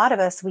 For a lot of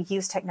us, we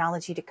use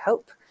technology to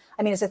cope.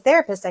 I mean, as a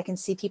therapist, I can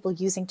see people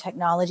using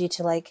technology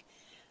to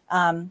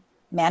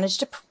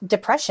manage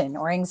depression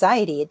or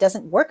anxiety. It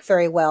doesn't work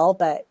very well,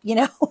 but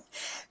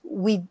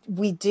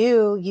we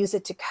do use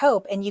it to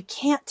cope, and you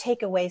can't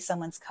take away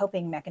someone's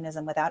coping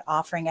mechanism without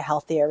offering a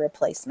healthier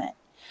replacement.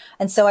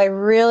 And so I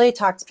really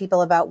talk to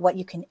people about what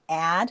you can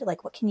add,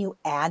 like what can you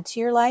add to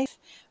your life,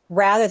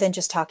 rather than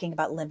just talking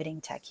about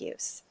limiting tech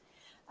use.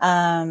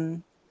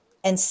 And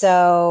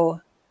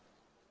so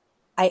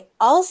I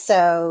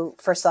also,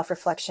 for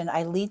self-reflection,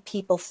 I lead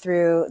people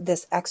through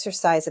this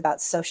exercise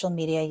about social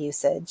media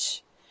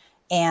usage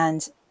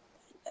and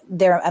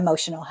their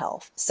emotional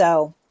health.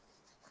 So,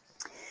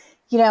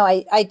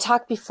 I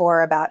talked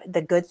before about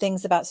the good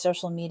things about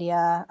social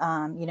media.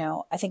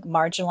 I think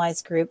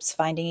marginalized groups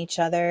finding each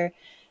other.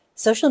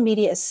 Social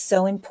media is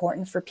so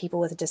important for people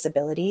with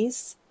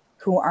disabilities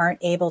who aren't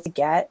able to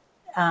get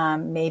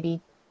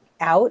maybe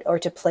out or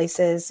to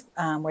places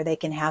where they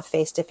can have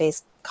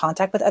face-to-face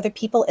contact with other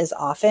people as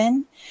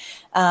often.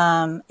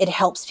 It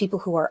helps people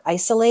who are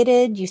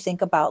isolated. You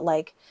think about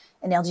like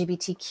an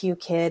LGBTQ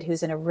kid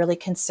who's in a really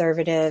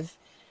conservative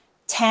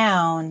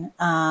town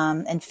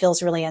and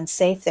feels really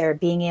unsafe there,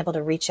 being able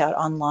to reach out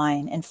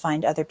online and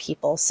find other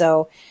people.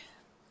 So,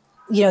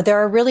 there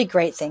are really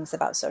great things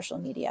about social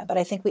media, but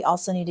I think we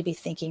also need to be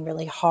thinking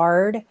really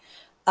hard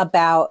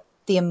about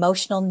the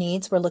emotional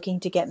needs we're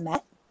looking to get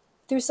met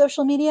through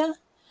social media.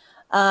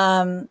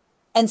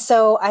 And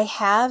so I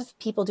have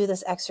people do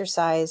this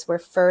exercise where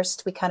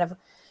first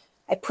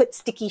I put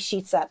sticky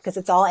sheets up because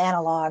it's all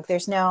analog.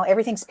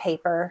 Everything's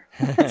paper.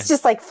 It's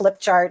just like flip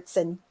charts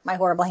and my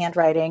horrible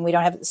handwriting. We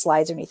don't have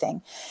slides or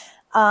anything.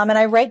 And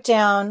I write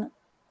down,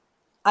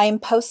 I am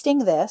posting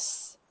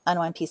this on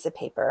one piece of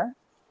paper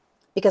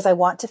because I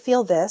want to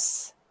feel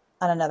this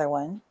on another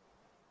one.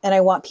 And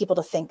I want people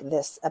to think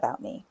this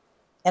about me.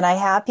 And I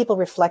have people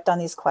reflect on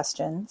these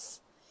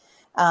questions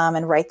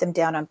and write them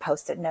down on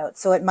Post-it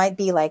notes. So it might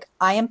be like,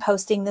 I am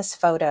posting this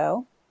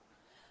photo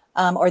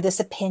or this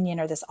opinion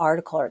or this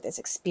article or this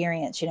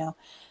experience,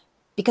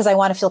 because I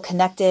want to feel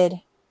connected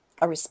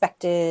or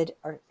respected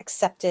or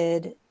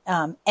accepted,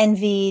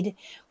 envied.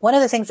 One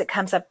of the things that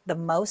comes up the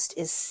most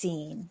is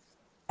seen.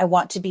 I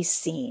want to be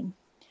seen.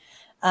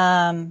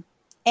 And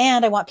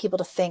I want people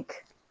to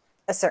think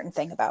a certain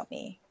thing about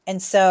me.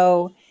 And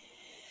so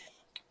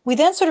we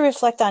then sort of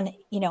reflect on,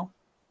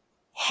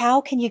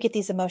 how can you get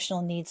these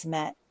emotional needs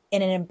met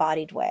in an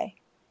embodied way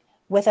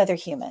with other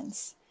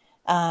humans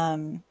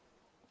in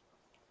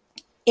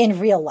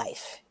real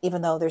life,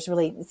 even though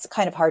it's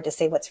kind of hard to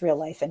say what's real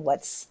life and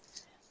what's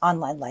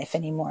online life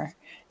anymore.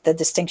 The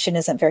distinction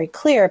isn't very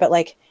clear, but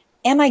like,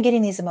 am I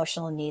getting these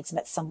emotional needs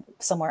met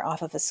somewhere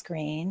off of a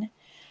screen?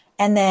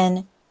 And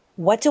then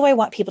what do I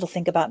want people to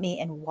think about me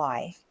and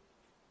why?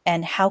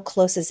 And how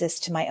close is this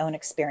to my own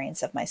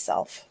experience of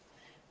myself?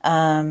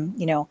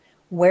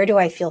 Where do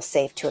I feel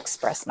safe to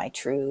express my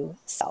true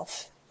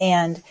self?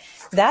 And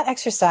that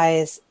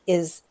exercise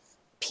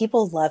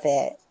people love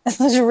it.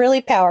 It's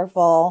really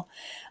powerful.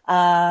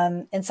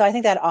 And so I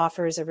think that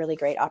offers a really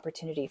great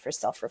opportunity for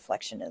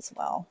self-reflection as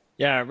well.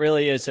 Yeah, it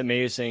really is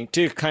amazing.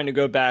 To kind of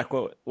go back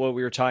what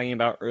we were talking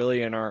about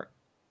early in our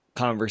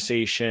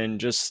conversation,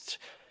 just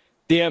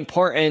the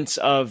importance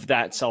of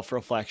that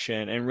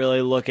self-reflection and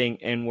really looking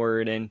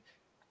inward and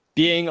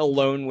being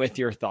alone with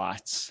your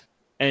thoughts.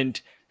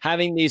 And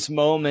having these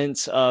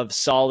moments of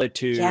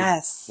solitude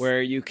Yes.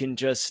 where you can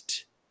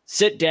just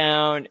sit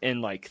down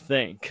and like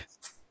think.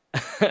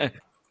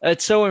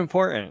 It's so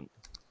important.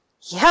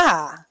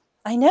 Yeah,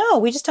 I know.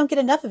 We just don't get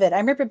enough of it. I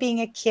remember being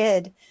a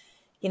kid,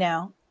 you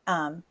know,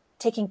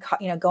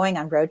 going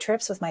on road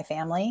trips with my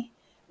family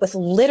with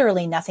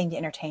literally nothing to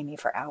entertain me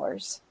for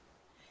hours.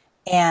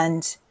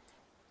 And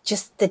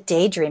just the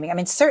daydreaming. I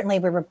mean, certainly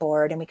we were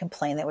bored and we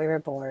complained that we were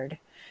bored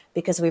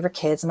because we were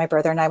kids and my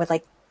brother and I would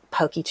like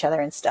poke each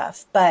other and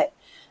stuff. But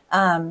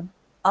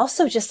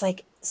also just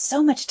like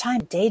so much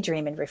time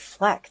daydream and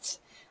reflect.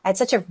 I had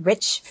such a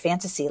rich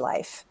fantasy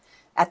life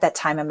at that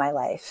time in my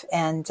life.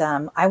 And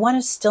I want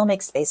to still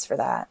make space for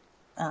that.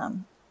 I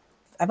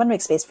want to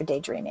make space for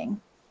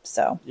daydreaming.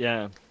 So,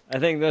 yeah, I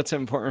think that's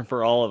important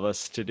for all of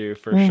us to do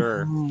for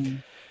sure. mm-hmm.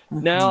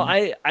 Now,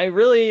 I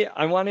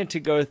wanted to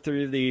go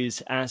through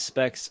these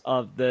aspects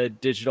of the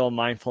digital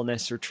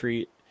mindfulness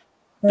retreat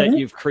that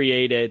you've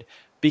created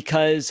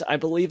because I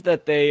believe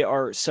that they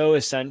are so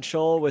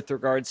essential with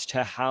regards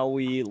to how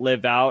we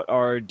live out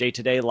our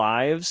day-to-day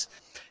lives.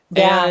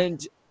 Yeah.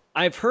 And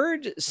I've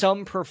heard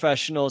some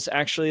professionals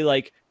actually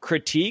like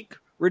critique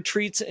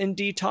retreats and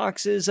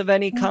detoxes of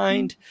any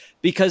kind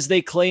because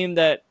they claim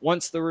that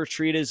once the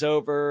retreat is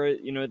over,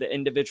 you know, the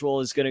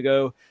individual is going to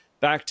go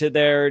back to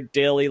their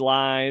daily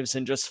lives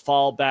and just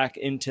fall back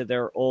into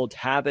their old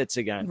habits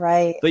again.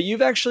 Right. But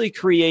you've actually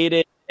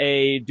created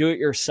a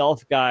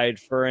do-it-yourself guide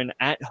for an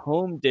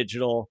at-home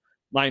digital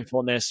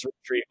mindfulness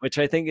retreat, which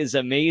I think is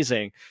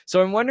amazing.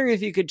 So I'm wondering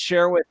if you could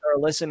share with our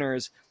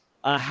listeners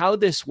how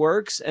this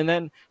works, and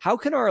then how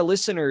can our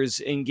listeners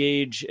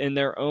engage in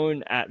their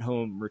own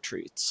at-home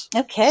retreats?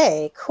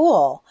 Okay,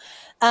 cool.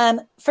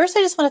 First,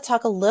 I just want to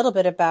talk a little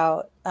bit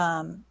about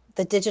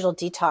the digital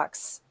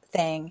detox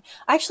thing.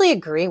 I actually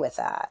agree with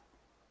that.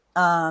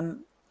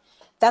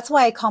 That's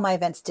why I call my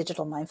events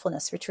digital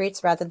mindfulness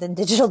retreats rather than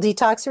digital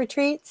detox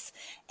retreats.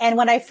 And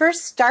when I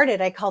first started,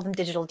 I called them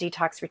digital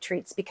detox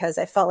retreats because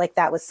I felt like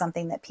that was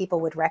something that people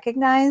would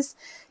recognize.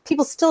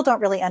 People still don't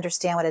really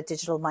understand what a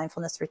digital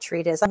mindfulness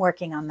retreat is. I'm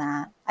working on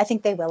that. I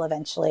think they will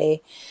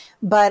eventually.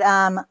 But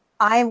I'm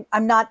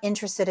not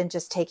interested in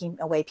just taking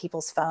away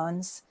people's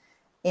phones,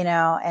 you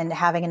know, and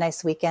having a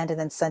nice weekend and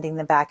then sending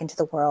them back into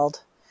the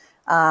world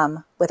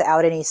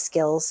without any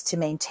skills to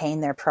maintain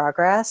their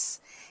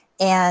progress.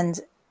 And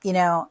you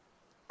know,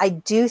 I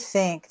do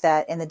think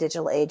that in the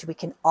digital age, we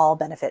can all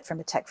benefit from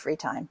a tech-free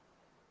time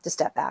to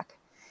step back.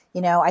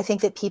 You know, I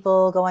think that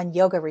people go on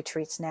yoga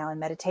retreats now and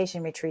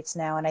meditation retreats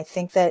now. And I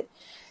think that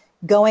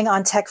going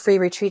on tech-free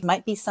retreat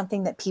might be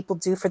something that people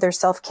do for their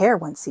self-care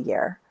once a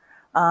year,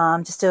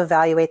 just to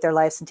evaluate their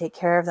lives and take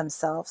care of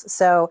themselves.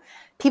 So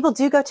people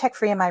do go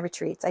tech-free in my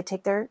retreats. I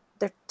take their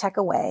tech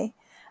away.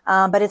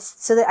 But it's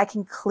so that I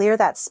can clear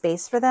that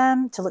space for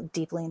them to look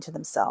deeply into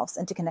themselves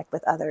and to connect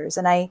with others.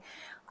 And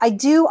I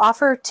do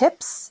offer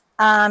tips,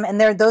 and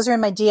those are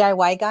in my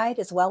DIY guide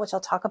as well, which I'll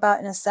talk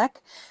about in a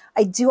sec.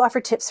 I do offer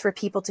tips for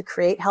people to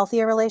create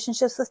healthier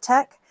relationships with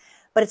tech,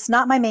 but it's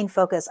not my main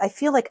focus. I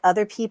feel like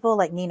other people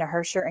like Nina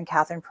Hersher and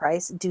Catherine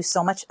Price do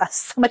so much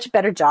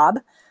better job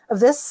of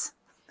this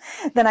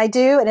than I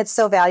do. And it's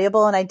so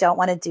valuable, and I don't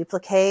want to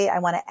duplicate. I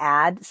want to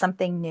add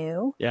something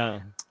new. Yeah.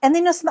 And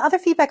then, some other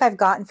feedback I've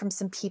gotten from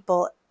some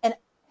people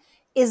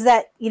is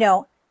that,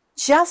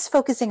 just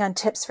focusing on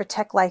tips for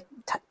tech life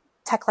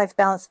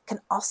balance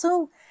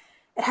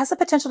it has the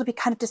potential to be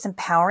kind of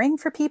disempowering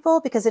for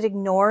people because it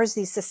ignores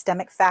these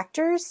systemic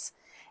factors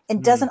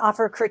and doesn't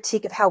offer a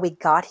critique of how we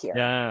got here.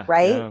 Yeah,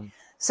 right. Yeah.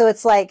 So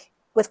it's like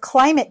with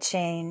climate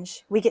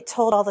change, we get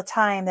told all the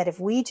time that if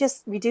we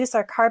just reduce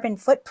our carbon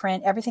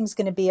footprint, everything's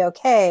going to be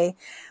okay.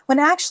 When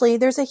actually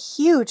there's a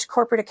huge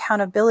corporate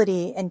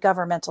accountability and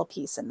governmental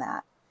piece in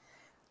that,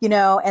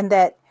 and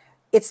that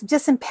it's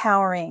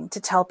disempowering to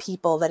tell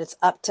people that it's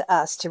up to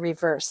us to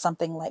reverse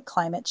something like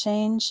climate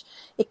change.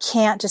 It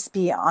can't just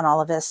be on all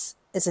of us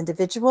as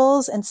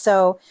individuals. And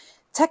so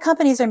tech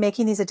companies are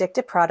making these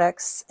addictive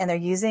products and they're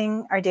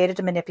using our data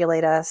to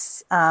manipulate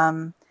us.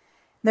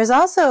 There's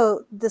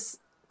also this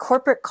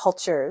corporate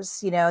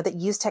cultures, that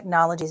use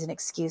technology as an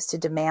excuse to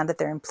demand that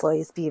their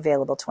employees be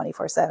available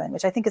 24/7,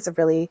 which I think is a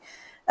really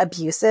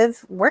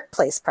abusive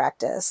workplace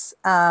practice.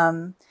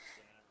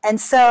 And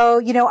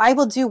so, I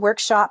will do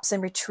workshops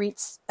and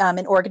retreats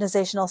in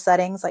organizational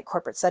settings, like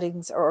corporate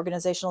settings or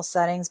organizational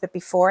settings. But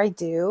before I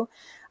do,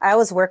 I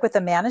always work with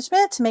the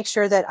management to make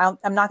sure that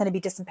I'm not going to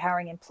be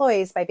disempowering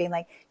employees by being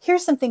like,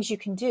 here's some things you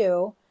can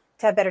do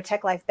to have better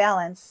tech life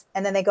balance.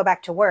 And then they go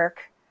back to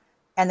work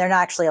and they're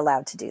not actually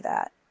allowed to do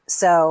that.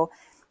 So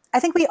I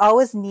think we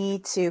always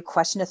need to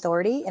question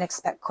authority and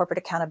expect corporate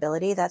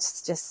accountability.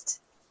 That's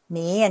just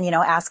me. And,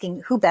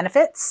 asking who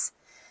benefits.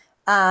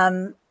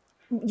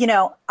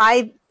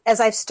 As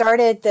I've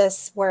started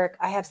this work,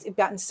 I have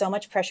gotten so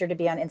much pressure to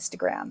be on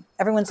Instagram.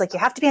 Everyone's like, you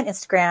have to be on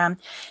Instagram.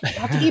 You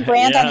have to be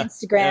brand on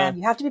Instagram. Yeah.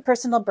 You have to be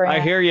personal brand.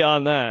 I hear you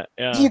on that.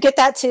 Yeah. Do you get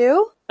that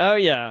too? Oh,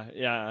 yeah.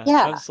 Yeah.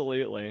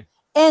 Absolutely.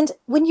 And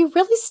when you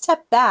really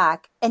step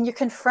back and you're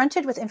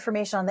confronted with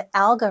information on the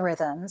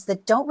algorithms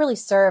that don't really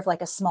serve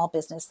like a small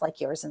business like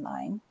yours and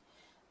mine,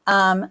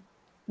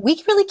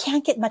 we really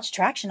can't get much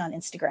traction on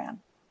Instagram,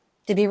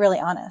 to be really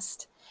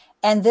honest.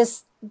 And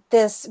this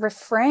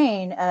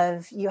refrain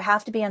of you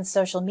have to be on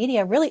social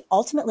media really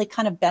ultimately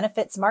kind of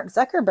benefits Mark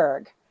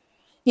Zuckerberg,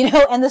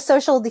 and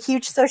the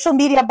huge social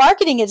media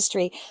marketing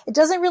industry. It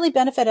doesn't really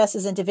benefit us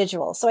as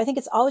individuals. So I think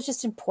it's always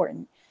just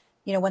important,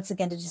 once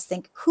again, to just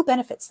think, who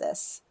benefits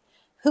this?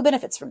 Who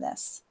benefits from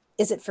this?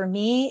 Is it for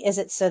me? Is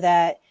it so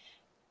that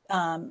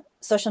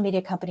social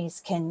media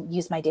companies can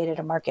use my data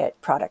to market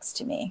products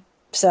to me?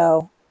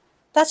 So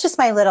that's just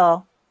my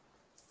little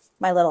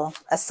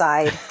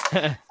aside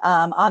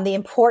on the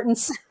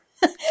importance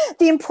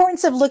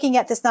of looking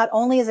at this not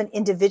only as an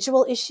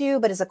individual issue,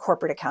 but as a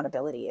corporate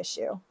accountability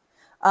issue.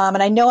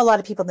 And I know a lot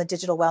of people in the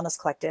Digital Wellness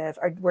Collective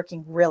are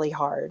working really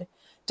hard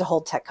to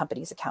hold tech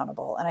companies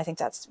accountable. And I think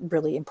that's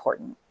really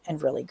important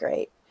and really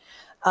great.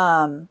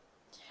 And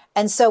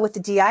so with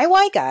the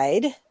DIY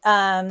guide,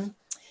 not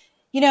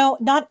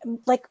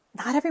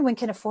everyone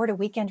can afford a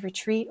weekend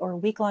retreat or a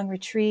week-long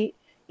retreat,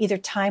 either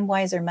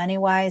time-wise or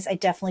money-wise. I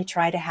definitely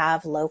try to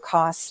have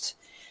low-cost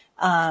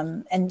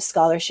and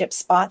scholarship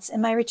spots in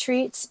my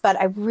retreats, but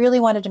I really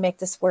wanted to make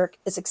this work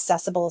as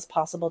accessible as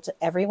possible to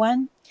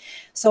everyone.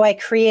 So I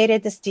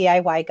created this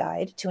DIY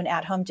guide to an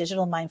at-home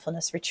digital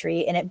mindfulness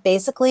retreat, and it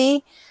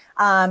basically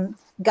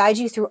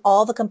guides you through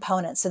all the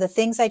components. So the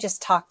things I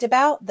just talked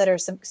about that are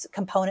some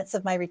components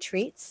of my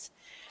retreats,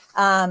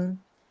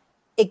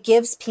 it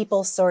gives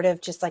people sort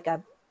of just like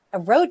a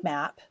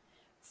roadmap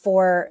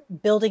for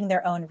building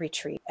their own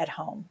retreat at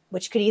home,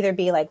 which could either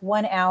be like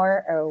 1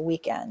 hour or a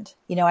weekend.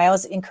 I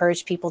always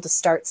encourage people to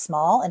start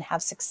small and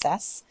have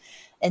success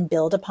and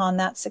build upon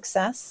that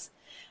success.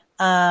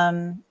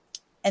 And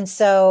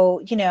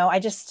so,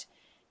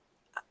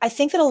 I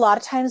think that a lot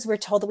of times we're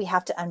told that we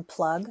have to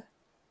unplug.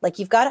 Like,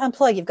 you've got to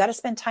unplug, you've got to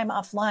spend time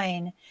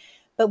offline,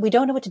 but we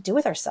don't know what to do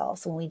with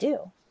ourselves when we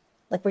do.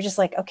 Like, we're just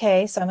like,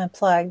 okay, so I'm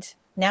unplugged.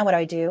 Now what do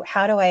I do?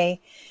 How do I,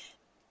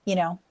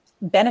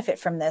 benefit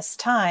from this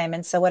time?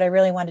 And so what I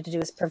really wanted to do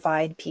is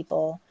provide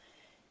people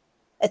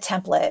a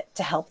template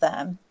to help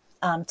them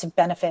to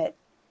benefit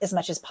as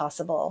much as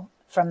possible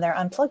from their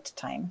unplugged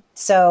time.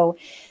 So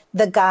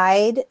the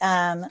guide,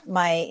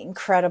 my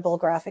incredible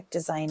graphic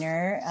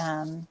designer,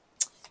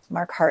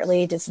 Mark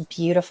Hartley, does a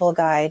beautiful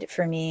guide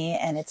for me,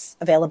 and it's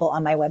available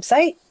on my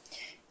website,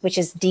 which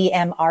is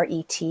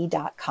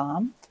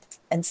dmret.com.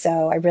 And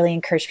so I really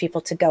encourage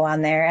people to go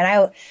on there.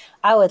 And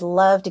I would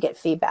love to get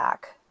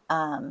feedback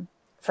from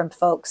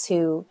folks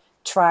who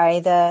try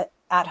the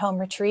at-home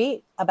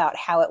retreat about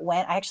how it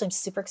went. I actually am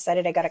super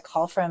excited. I got a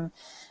call from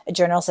a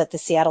journalist at the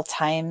Seattle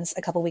Times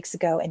a couple weeks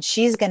ago, and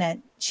she's gonna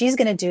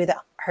do the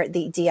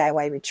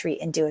DIY retreat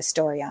and do a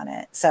story on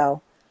it.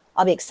 So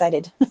I'll be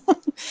excited.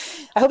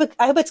 I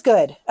hope it's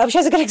good. I hope she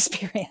has a good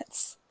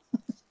experience.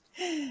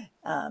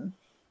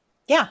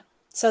 Yeah.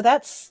 So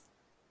that's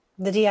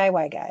the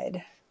DIY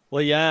guide.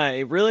 Well, yeah, I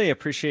really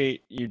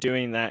appreciate you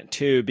doing that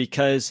too,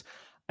 because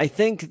I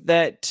think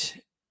that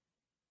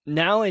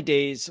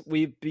nowadays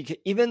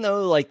even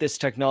though like this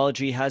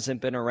technology hasn't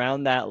been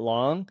around that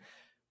long,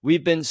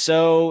 we've been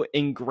so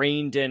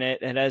ingrained in it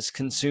and has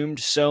consumed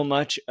so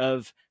much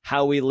of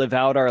how we live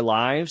out our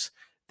lives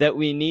that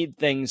we need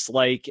things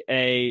like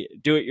a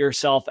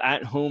do-it-yourself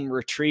at-home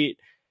retreat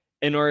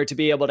in order to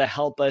be able to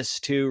help us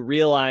to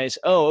realize,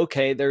 oh,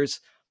 okay, there's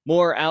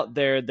more out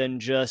there than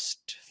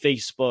just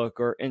Facebook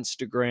or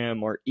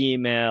Instagram or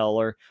email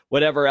or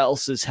whatever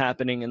else is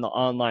happening in the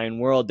online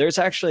world. There's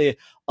actually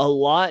a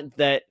lot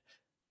that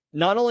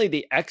not only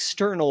the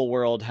external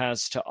world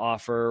has to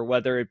offer,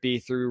 whether it be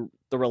through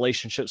the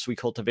relationships we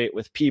cultivate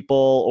with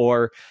people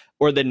or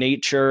the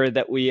nature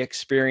that we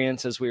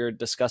experience, as we were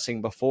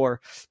discussing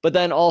before, but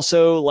then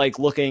also like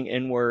looking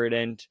inward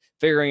and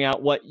figuring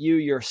out what you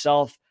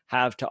yourself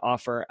have to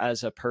offer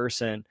as a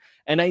person.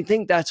 And I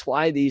think that's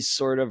why these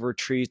sort of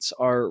retreats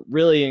are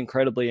really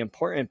incredibly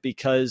important,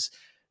 because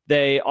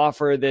they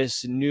offer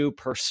this new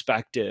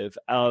perspective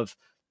of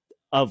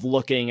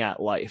looking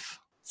at life.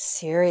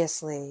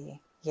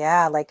 Seriously.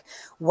 Yeah. Like,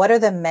 what are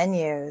the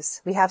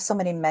menus? We have so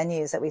many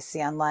menus that we see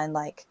online.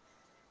 Like,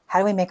 how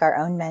do we make our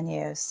own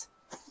menus?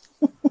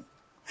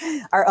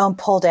 Our own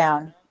pull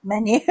down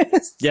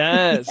menus.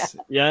 Yes.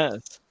 Yeah.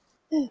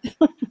 Yes.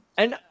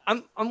 And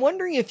I'm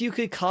wondering if you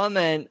could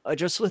comment,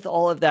 just with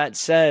all of that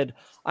said,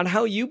 on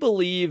how you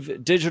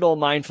believe digital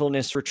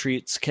mindfulness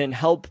retreats can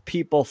help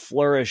people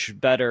flourish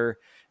better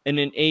in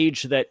an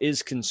age that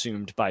is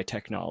consumed by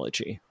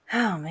technology.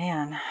 Oh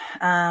man.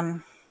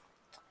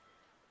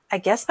 I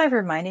guess by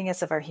reminding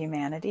us of our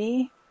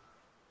humanity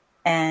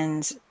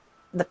and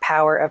the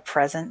power of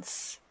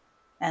presence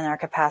and our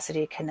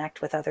capacity to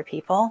connect with other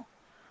people.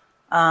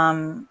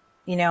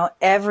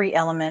 Every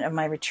element of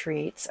my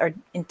retreats are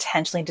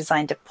intentionally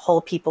designed to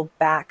pull people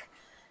back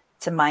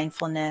to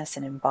mindfulness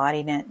and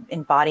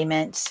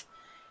embodiment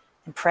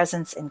and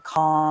presence and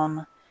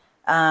calm.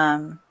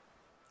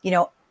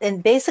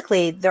 and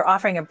basically they're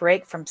offering a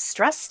break from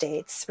stress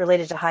states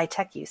related to high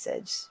tech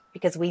usage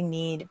because we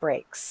need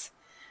breaks.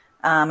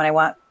 And I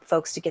want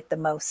folks to get the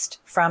most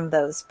from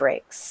those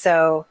breaks.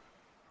 So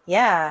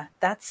yeah,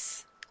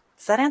 does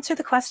that answer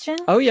the question?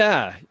 Oh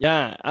yeah.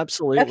 Yeah,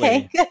 absolutely.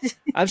 Okay, good.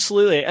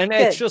 Absolutely. And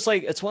it's Good. just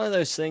like, it's one of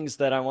those things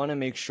that I want to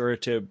make sure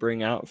to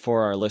bring out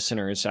for our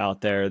listeners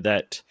out there,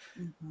 that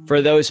for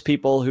Mhm. those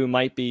people who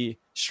might be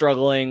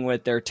struggling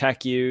with their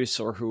tech use,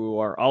 or who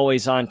are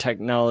always on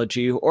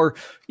technology, or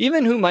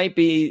even who might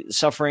be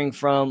suffering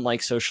from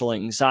like social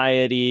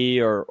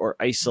anxiety or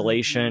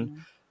isolation,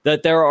 Mhm.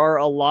 that there are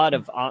a lot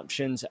of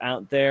options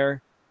out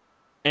there.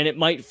 And Yeah, it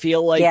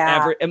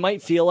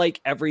might feel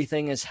like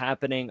everything is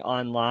happening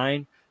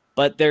online,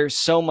 but there's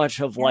so much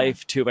of yeah,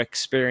 life to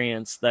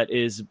experience that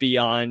is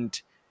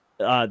beyond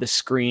the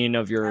screen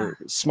of yeah, your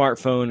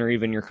smartphone or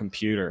even your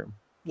computer.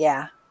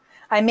 yeah.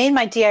 I made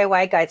my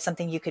DIY guide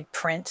something you could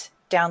print,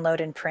 download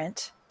and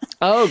print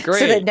Oh, so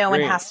that great, no one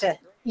great. has to.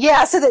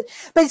 Yeah, so that,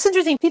 but it's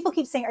interesting. People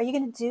keep saying, are you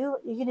going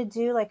to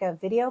do like a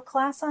video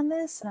class on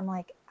this? And I'm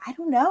like, I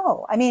don't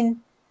know. I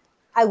mean,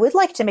 I would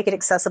like to make it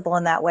accessible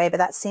in that way, but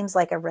that seems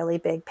like a really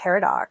big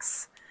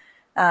paradox,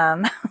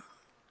 um,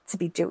 to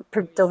be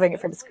delivering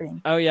it from a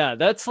screen. Oh yeah,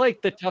 that's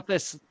like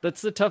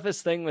that's the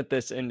toughest thing with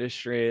this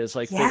industry, is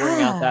like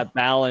figuring out Yeah. that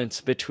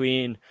balance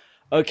between,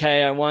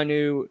 okay, I want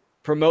to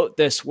promote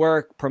this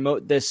work,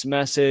 promote this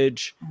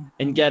message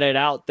and Mhm. get it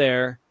out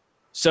there.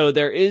 So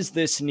there is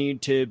this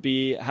need to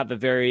be have a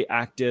very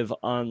active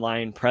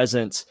online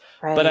presence,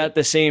 but Right. at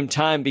the same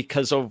time,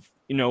 because of,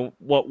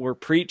 what we're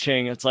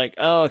preaching, it's like,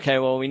 oh, okay,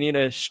 well, we need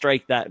to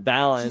strike that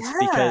balance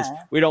because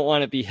Yeah. we don't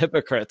want to be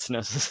hypocrites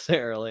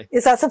necessarily.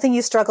 Is that something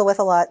you struggle with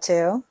a lot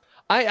too?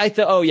 I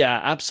thought, oh yeah,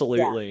 Yeah.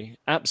 absolutely,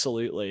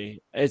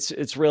 absolutely.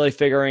 It's really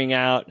figuring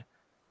out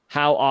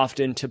how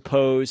often to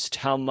post,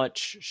 how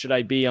much should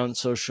I be on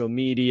social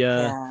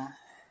media, Yeah.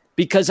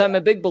 because I'm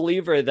a big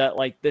believer that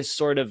like this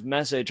sort of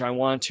message, I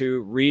want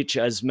to reach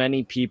as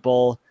many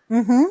people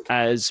Mm-hmm.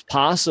 as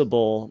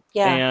possible,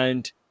 Yeah.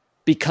 and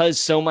because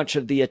so much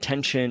of the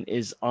attention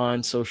is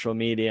on social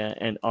media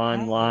and Right.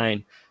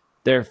 online,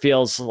 there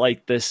feels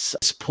like this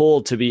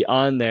pull to be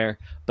on there,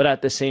 but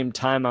at the same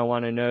time I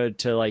want to know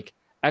to like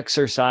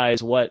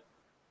exercise what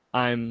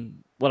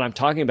I'm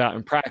talking about,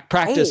 and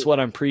practice Right. what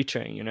I'm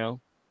preaching.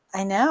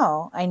 I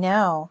know. I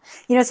know.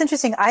 It's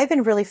interesting. I've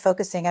been really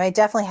focusing, and I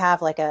definitely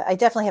have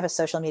a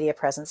social media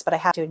presence, but I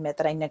have to admit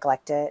that I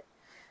neglect it.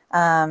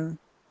 Um,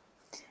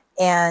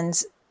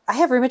 and I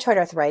have rheumatoid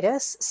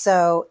arthritis,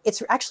 so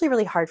it's actually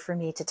really hard for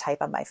me to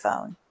type on my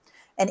phone.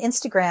 And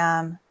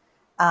Instagram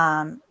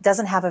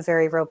doesn't have a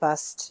very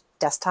robust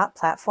desktop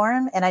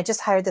platform. And I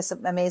just hired this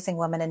amazing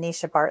woman,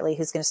 Anisha Bartley,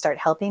 who's going to start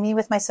helping me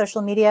with my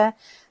social media.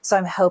 So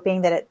I'm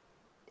hoping that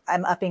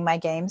I'm upping my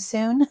game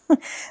soon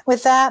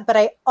with that. But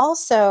I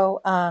also,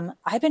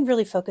 I've been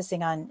really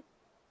focusing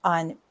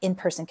on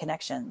in-person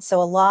connections.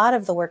 So a lot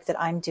of the work that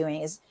I'm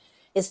doing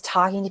is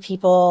talking to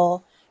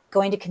people,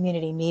 going to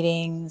community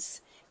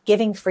meetings,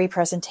 giving free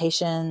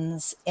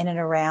presentations in and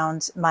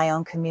around my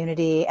own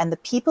community. And the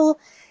people,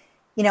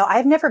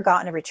 I've never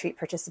gotten a retreat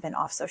participant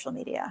off social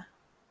media.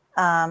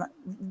 Um,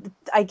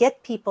 I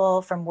get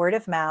people from word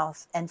of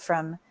mouth and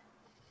from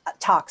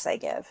talks I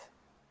give.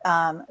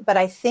 But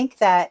I think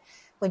that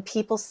when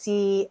people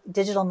see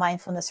digital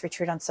mindfulness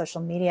retreat on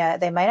social media,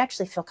 they might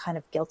actually feel kind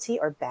of guilty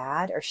or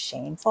bad or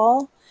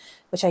shameful,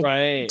 which I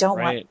Right, don't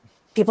want right.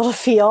 people to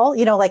feel,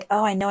 like,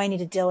 oh, I know I need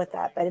to deal with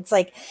that, but it's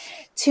like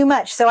too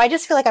much. So I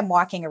just feel like I'm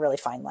walking a really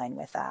fine line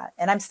with that,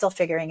 and I'm still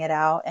figuring it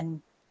out.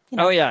 And,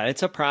 Oh yeah,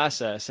 it's a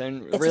process,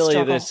 and it's a really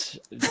struggle. this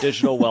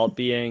digital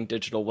well-being,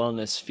 digital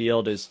wellness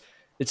field it's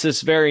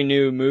this very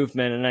new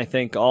movement, and I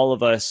think all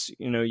of us,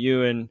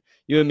 you and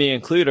me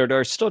included,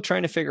 are still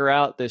trying to figure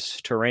out this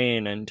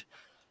terrain. And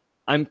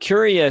I'm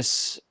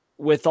curious,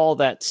 with all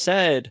that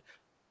said,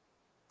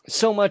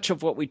 so much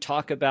of what we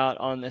talk about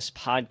on this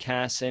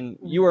podcast, and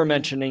you were Mhm.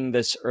 mentioning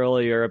this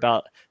earlier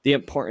about the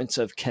importance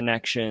of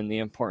connection, the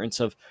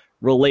importance of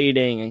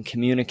relating and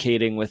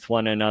communicating with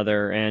one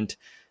another, and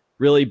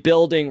really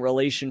building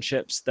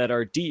relationships that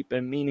are deep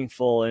and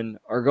meaningful and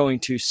are going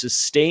to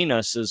sustain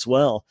us as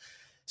well.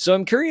 So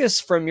I'm curious,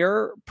 from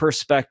your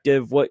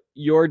perspective, what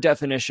your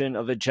definition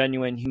of a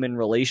genuine human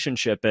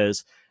relationship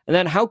is. And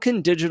then how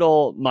can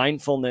digital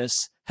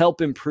mindfulness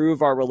help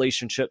improve our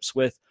relationships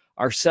with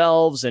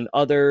ourselves and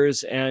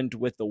others and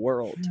with the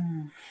world?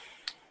 Hmm.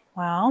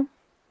 Well,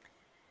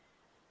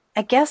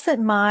 I guess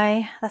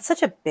that's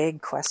such a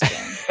big question.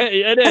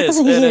 It That's is.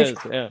 a It huge,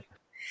 is. Yeah.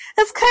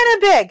 that's kind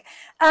of big.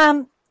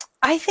 Um,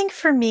 I think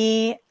for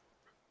me,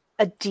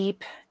 a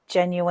deep,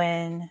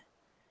 genuine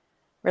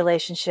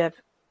relationship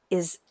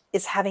is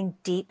having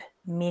deep,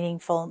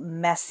 meaningful,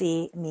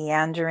 messy,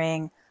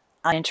 meandering,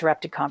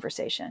 uninterrupted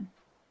conversation.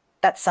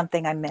 That's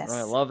something I I miss.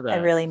 love I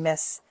that. really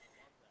miss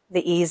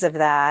the ease of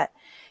that.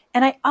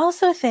 And I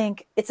also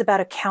think it's about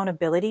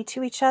accountability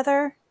to each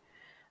other.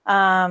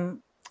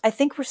 I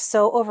think we're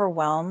so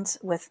overwhelmed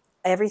with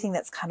everything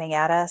that's coming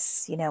at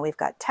us. We've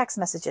got text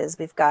messages,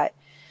 we've got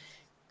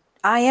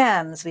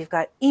IMs, we've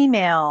got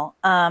email,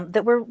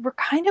 that we're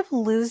kind of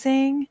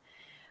losing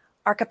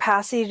our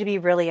capacity to be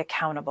really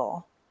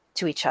accountable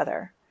to each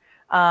other.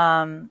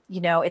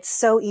 It's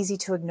so easy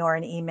to ignore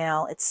an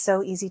email. It's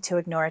so easy to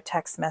ignore a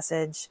text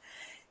message.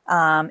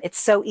 It's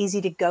so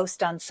easy to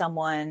ghost on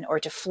someone or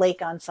to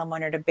flake on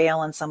someone or to bail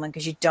on someone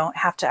because you don't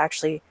have to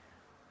actually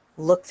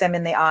look them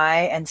in the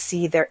eye and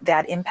see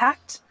that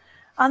impact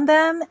on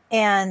them.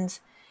 And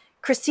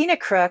Christina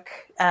Crook,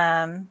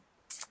 one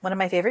of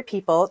my favorite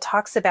people,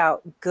 talks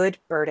about good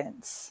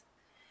burdens.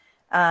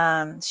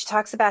 She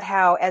talks about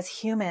how as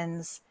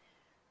humans,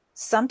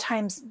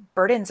 sometimes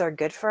burdens are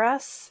good for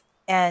us.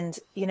 And,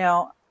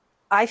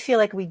 I feel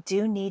like we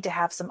do need to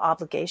have some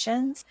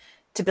obligations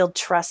to build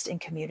trust in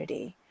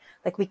community.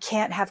 Like we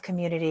can't have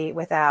community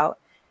without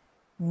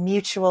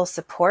mutual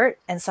support.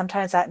 And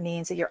sometimes that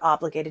means that you're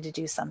obligated to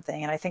do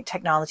something. And I think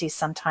technology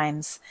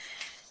sometimes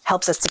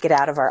helps us to get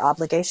out of our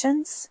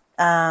obligations.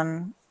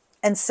 And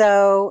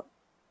so,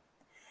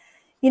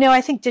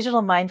 I think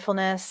digital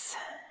mindfulness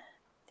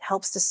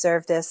helps to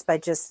serve this by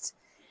just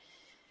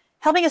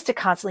helping us to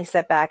constantly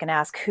step back and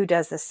ask, who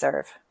does this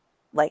serve?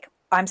 Like,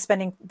 I'm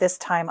spending this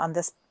time on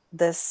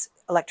this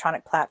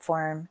electronic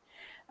platform.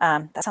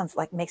 That sounds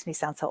like, makes me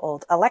sound so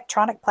old.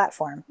 Electronic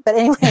platform. But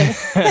anyway,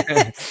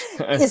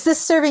 is this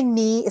serving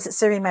me? Is it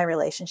serving my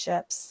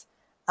relationships?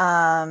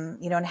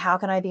 And how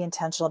can I be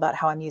intentional about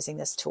how I'm using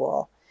this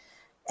tool?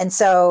 And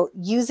so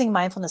using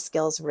mindfulness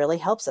skills really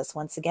helps us,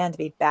 once again, to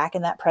be back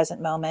in that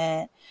present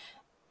moment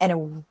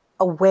and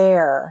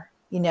aware,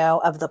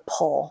 of the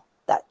pull,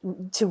 that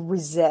to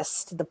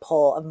resist the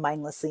pull of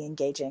mindlessly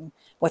engaging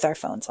with our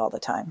phones all the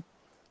time.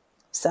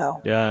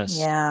 So, yes.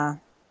 Yeah.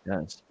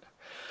 Yes.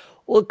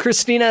 Well,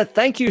 Christina,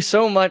 thank you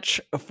so much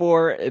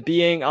for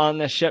being on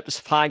the Ships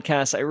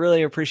podcast. I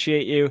really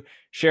appreciate you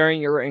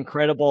sharing your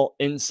incredible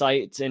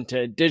insights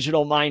into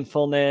digital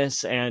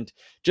mindfulness and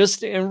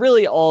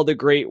really all the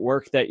great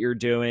work that you're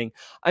doing.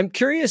 I'm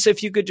curious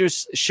if you could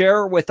just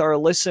share with our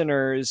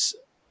listeners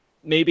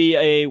maybe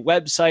a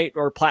website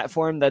or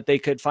platform that they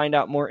could find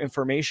out more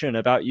information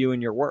about you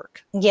and your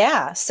work.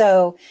 Yeah.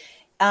 So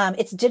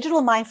it's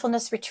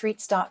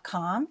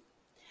digitalmindfulnessretreats.com.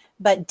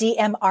 But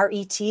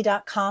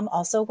dmret.com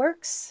also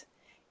works.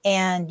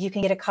 And you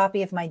can get a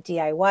copy of my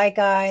DIY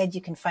guide.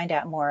 You can find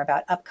out more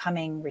about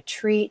upcoming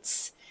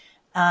retreats.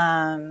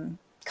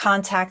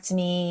 Contact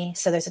me.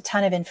 So there's a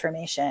ton of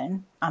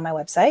information on my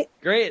website.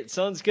 Great.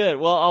 Sounds good.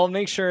 Well, I'll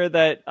make sure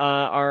that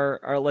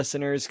our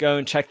listeners go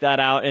and check that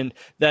out, and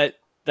that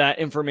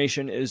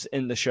information is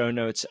in the show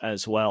notes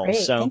as well. Great,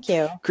 so thank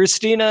you.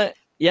 Christina,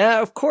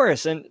 yeah, of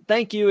course. And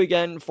thank you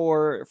again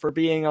for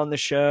being on the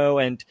show,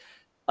 and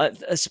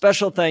a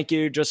special thank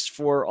you just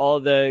for all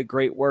the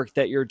great work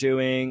that you're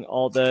doing,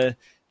 all the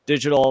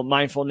digital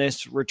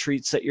mindfulness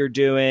retreats that you're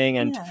doing.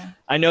 And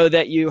I know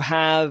that you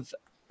have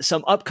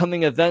some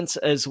upcoming events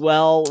as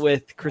well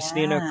with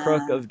Christina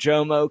Crook of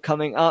Jomo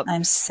coming up.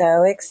 I'm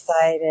so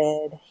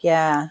excited.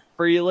 Yeah.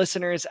 For you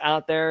listeners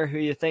out there who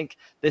you think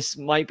this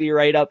might be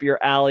right up your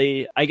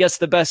alley, I guess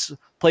the best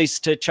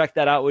place to check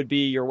that out would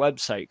be your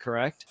website,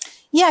 correct?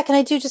 Yeah. Can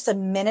I do just a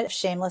minute of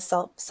shameless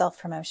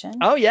self-promotion?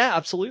 Oh, yeah,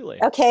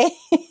 absolutely. Okay.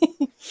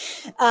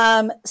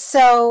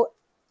 So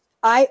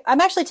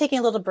I'm actually taking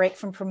a little break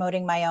from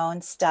promoting my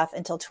own stuff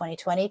until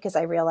 2020 because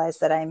I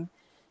realized that I'm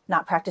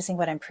not practicing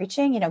what I'm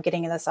preaching.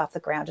 Getting this off the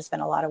ground has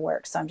been a lot of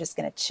work. So I'm just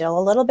going to chill a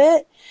little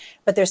bit.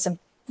 But there's some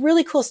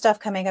really cool stuff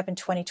coming up in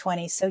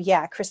 2020. So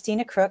yeah,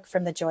 Christina Crook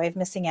from The Joy of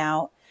Missing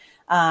Out.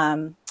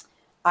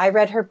 I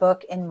read her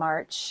book in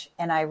March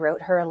and I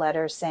wrote her a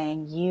letter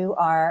saying, you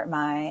are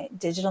my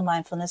digital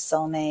mindfulness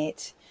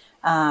soulmate.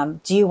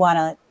 Do you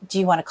want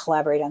to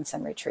collaborate on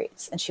some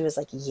retreats? And she was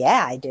like,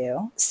 yeah, I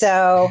do.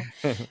 So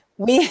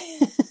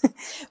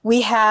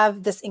we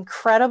have this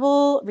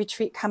incredible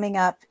retreat coming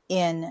up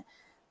in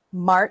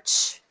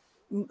March,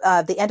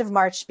 the end of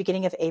March,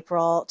 beginning of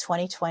April,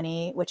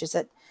 2020, which is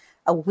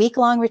a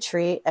week-long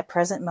retreat at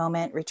Present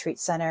Moment Retreat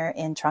Center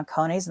in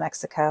Troncones,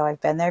 Mexico.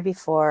 I've been there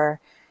before.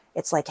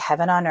 It's like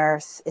heaven on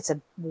earth. It's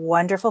a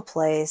wonderful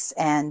place.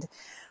 And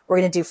we're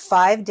going to do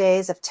 5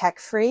 days of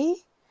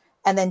tech-free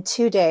and then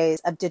 2 days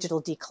of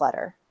digital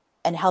declutter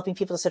and helping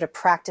people to sort of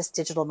practice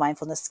digital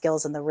mindfulness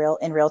skills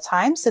in real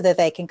time so that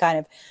they can kind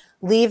of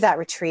leave that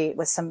retreat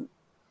with some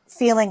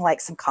feeling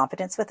like some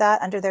confidence with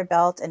that under their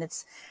belt. And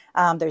it's,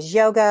 there's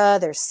yoga,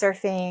 there's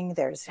surfing,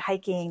 there's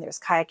hiking, there's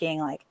kayaking.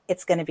 Like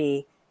it's going to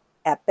be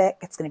epic.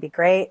 It's going to be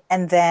great.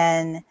 And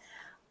then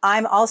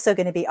I'm also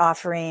going to be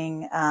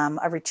offering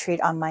a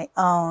retreat on my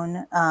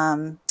own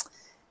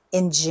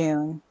in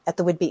June at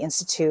the Whidbey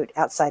Institute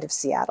outside of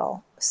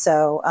Seattle.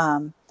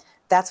 So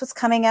that's what's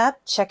coming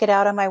up. Check it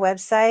out on my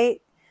website.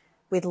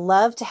 We'd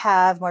love to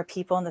have more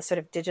people in the sort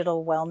of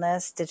digital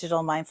wellness,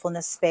 digital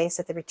mindfulness space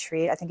at the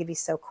retreat. I think it'd be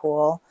so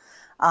cool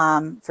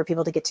for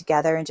people to get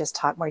together and just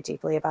talk more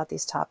deeply about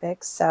these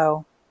topics.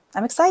 So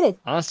I'm excited.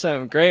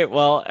 Awesome. Great.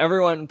 Well,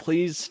 everyone,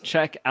 please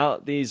check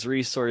out these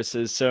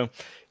resources. So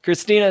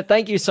Christina,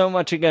 thank you so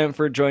much again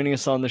for joining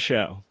us on the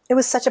show. It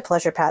was such a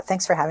pleasure, Pat.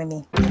 Thanks for having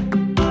me.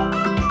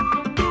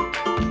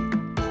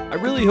 I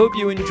really hope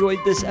you enjoyed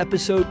this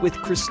episode with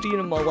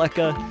Christina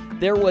Maleka.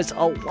 There was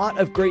a lot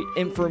of great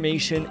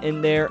information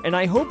in there, and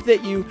I hope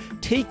that you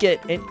take it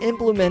and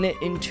implement it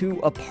into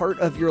a part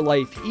of your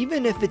life,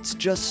 even if it's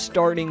just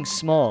starting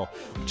small.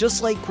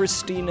 Just like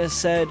Christina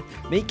said,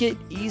 make it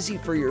easy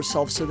for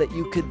yourself so that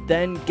you could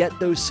then get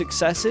those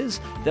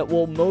successes that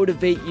will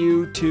motivate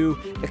you to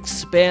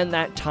expand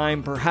that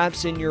time,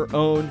 perhaps in your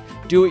own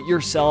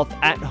do-it-yourself,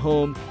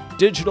 at-home,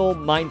 digital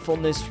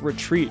mindfulness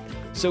retreat.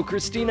 So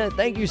Christina,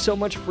 thank you so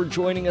much for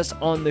joining us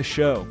on the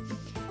show.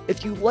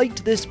 If you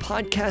liked this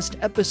podcast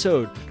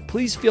episode,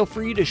 please feel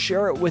free to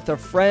share it with a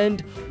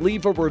friend,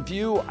 leave a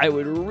review. I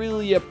would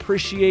really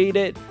appreciate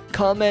it.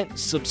 Comment,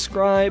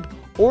 subscribe,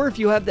 or if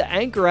you have the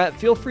Anchor app,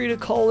 feel free to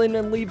call in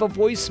and leave a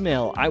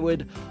voicemail. I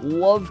would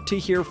love to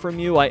hear from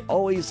you. I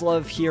always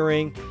love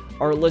hearing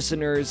our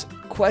listeners'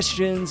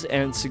 questions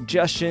and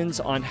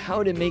suggestions on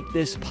how to make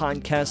this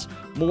podcast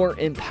more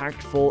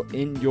impactful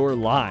in your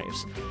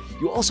lives.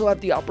 You also have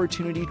the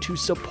opportunity to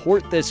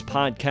support this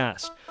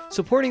podcast.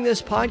 Supporting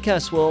this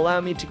podcast will allow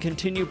me to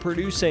continue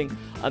producing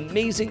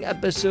amazing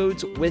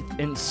episodes with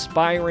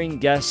inspiring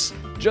guests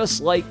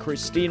just like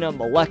Christina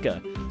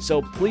Maleka.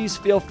 So please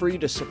feel free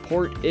to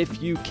support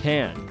if you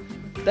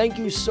can. Thank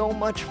you so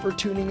much for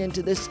tuning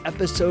into this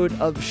episode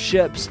of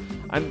Ships.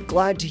 I'm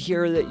glad to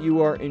hear that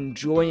you are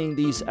enjoying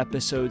these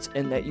episodes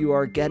and that you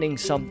are getting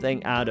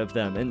something out of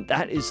them. And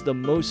that is the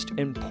most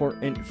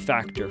important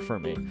factor for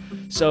me.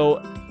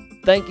 So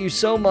thank you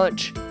so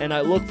much, and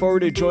I look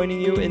forward to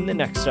joining you in the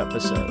next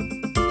episode.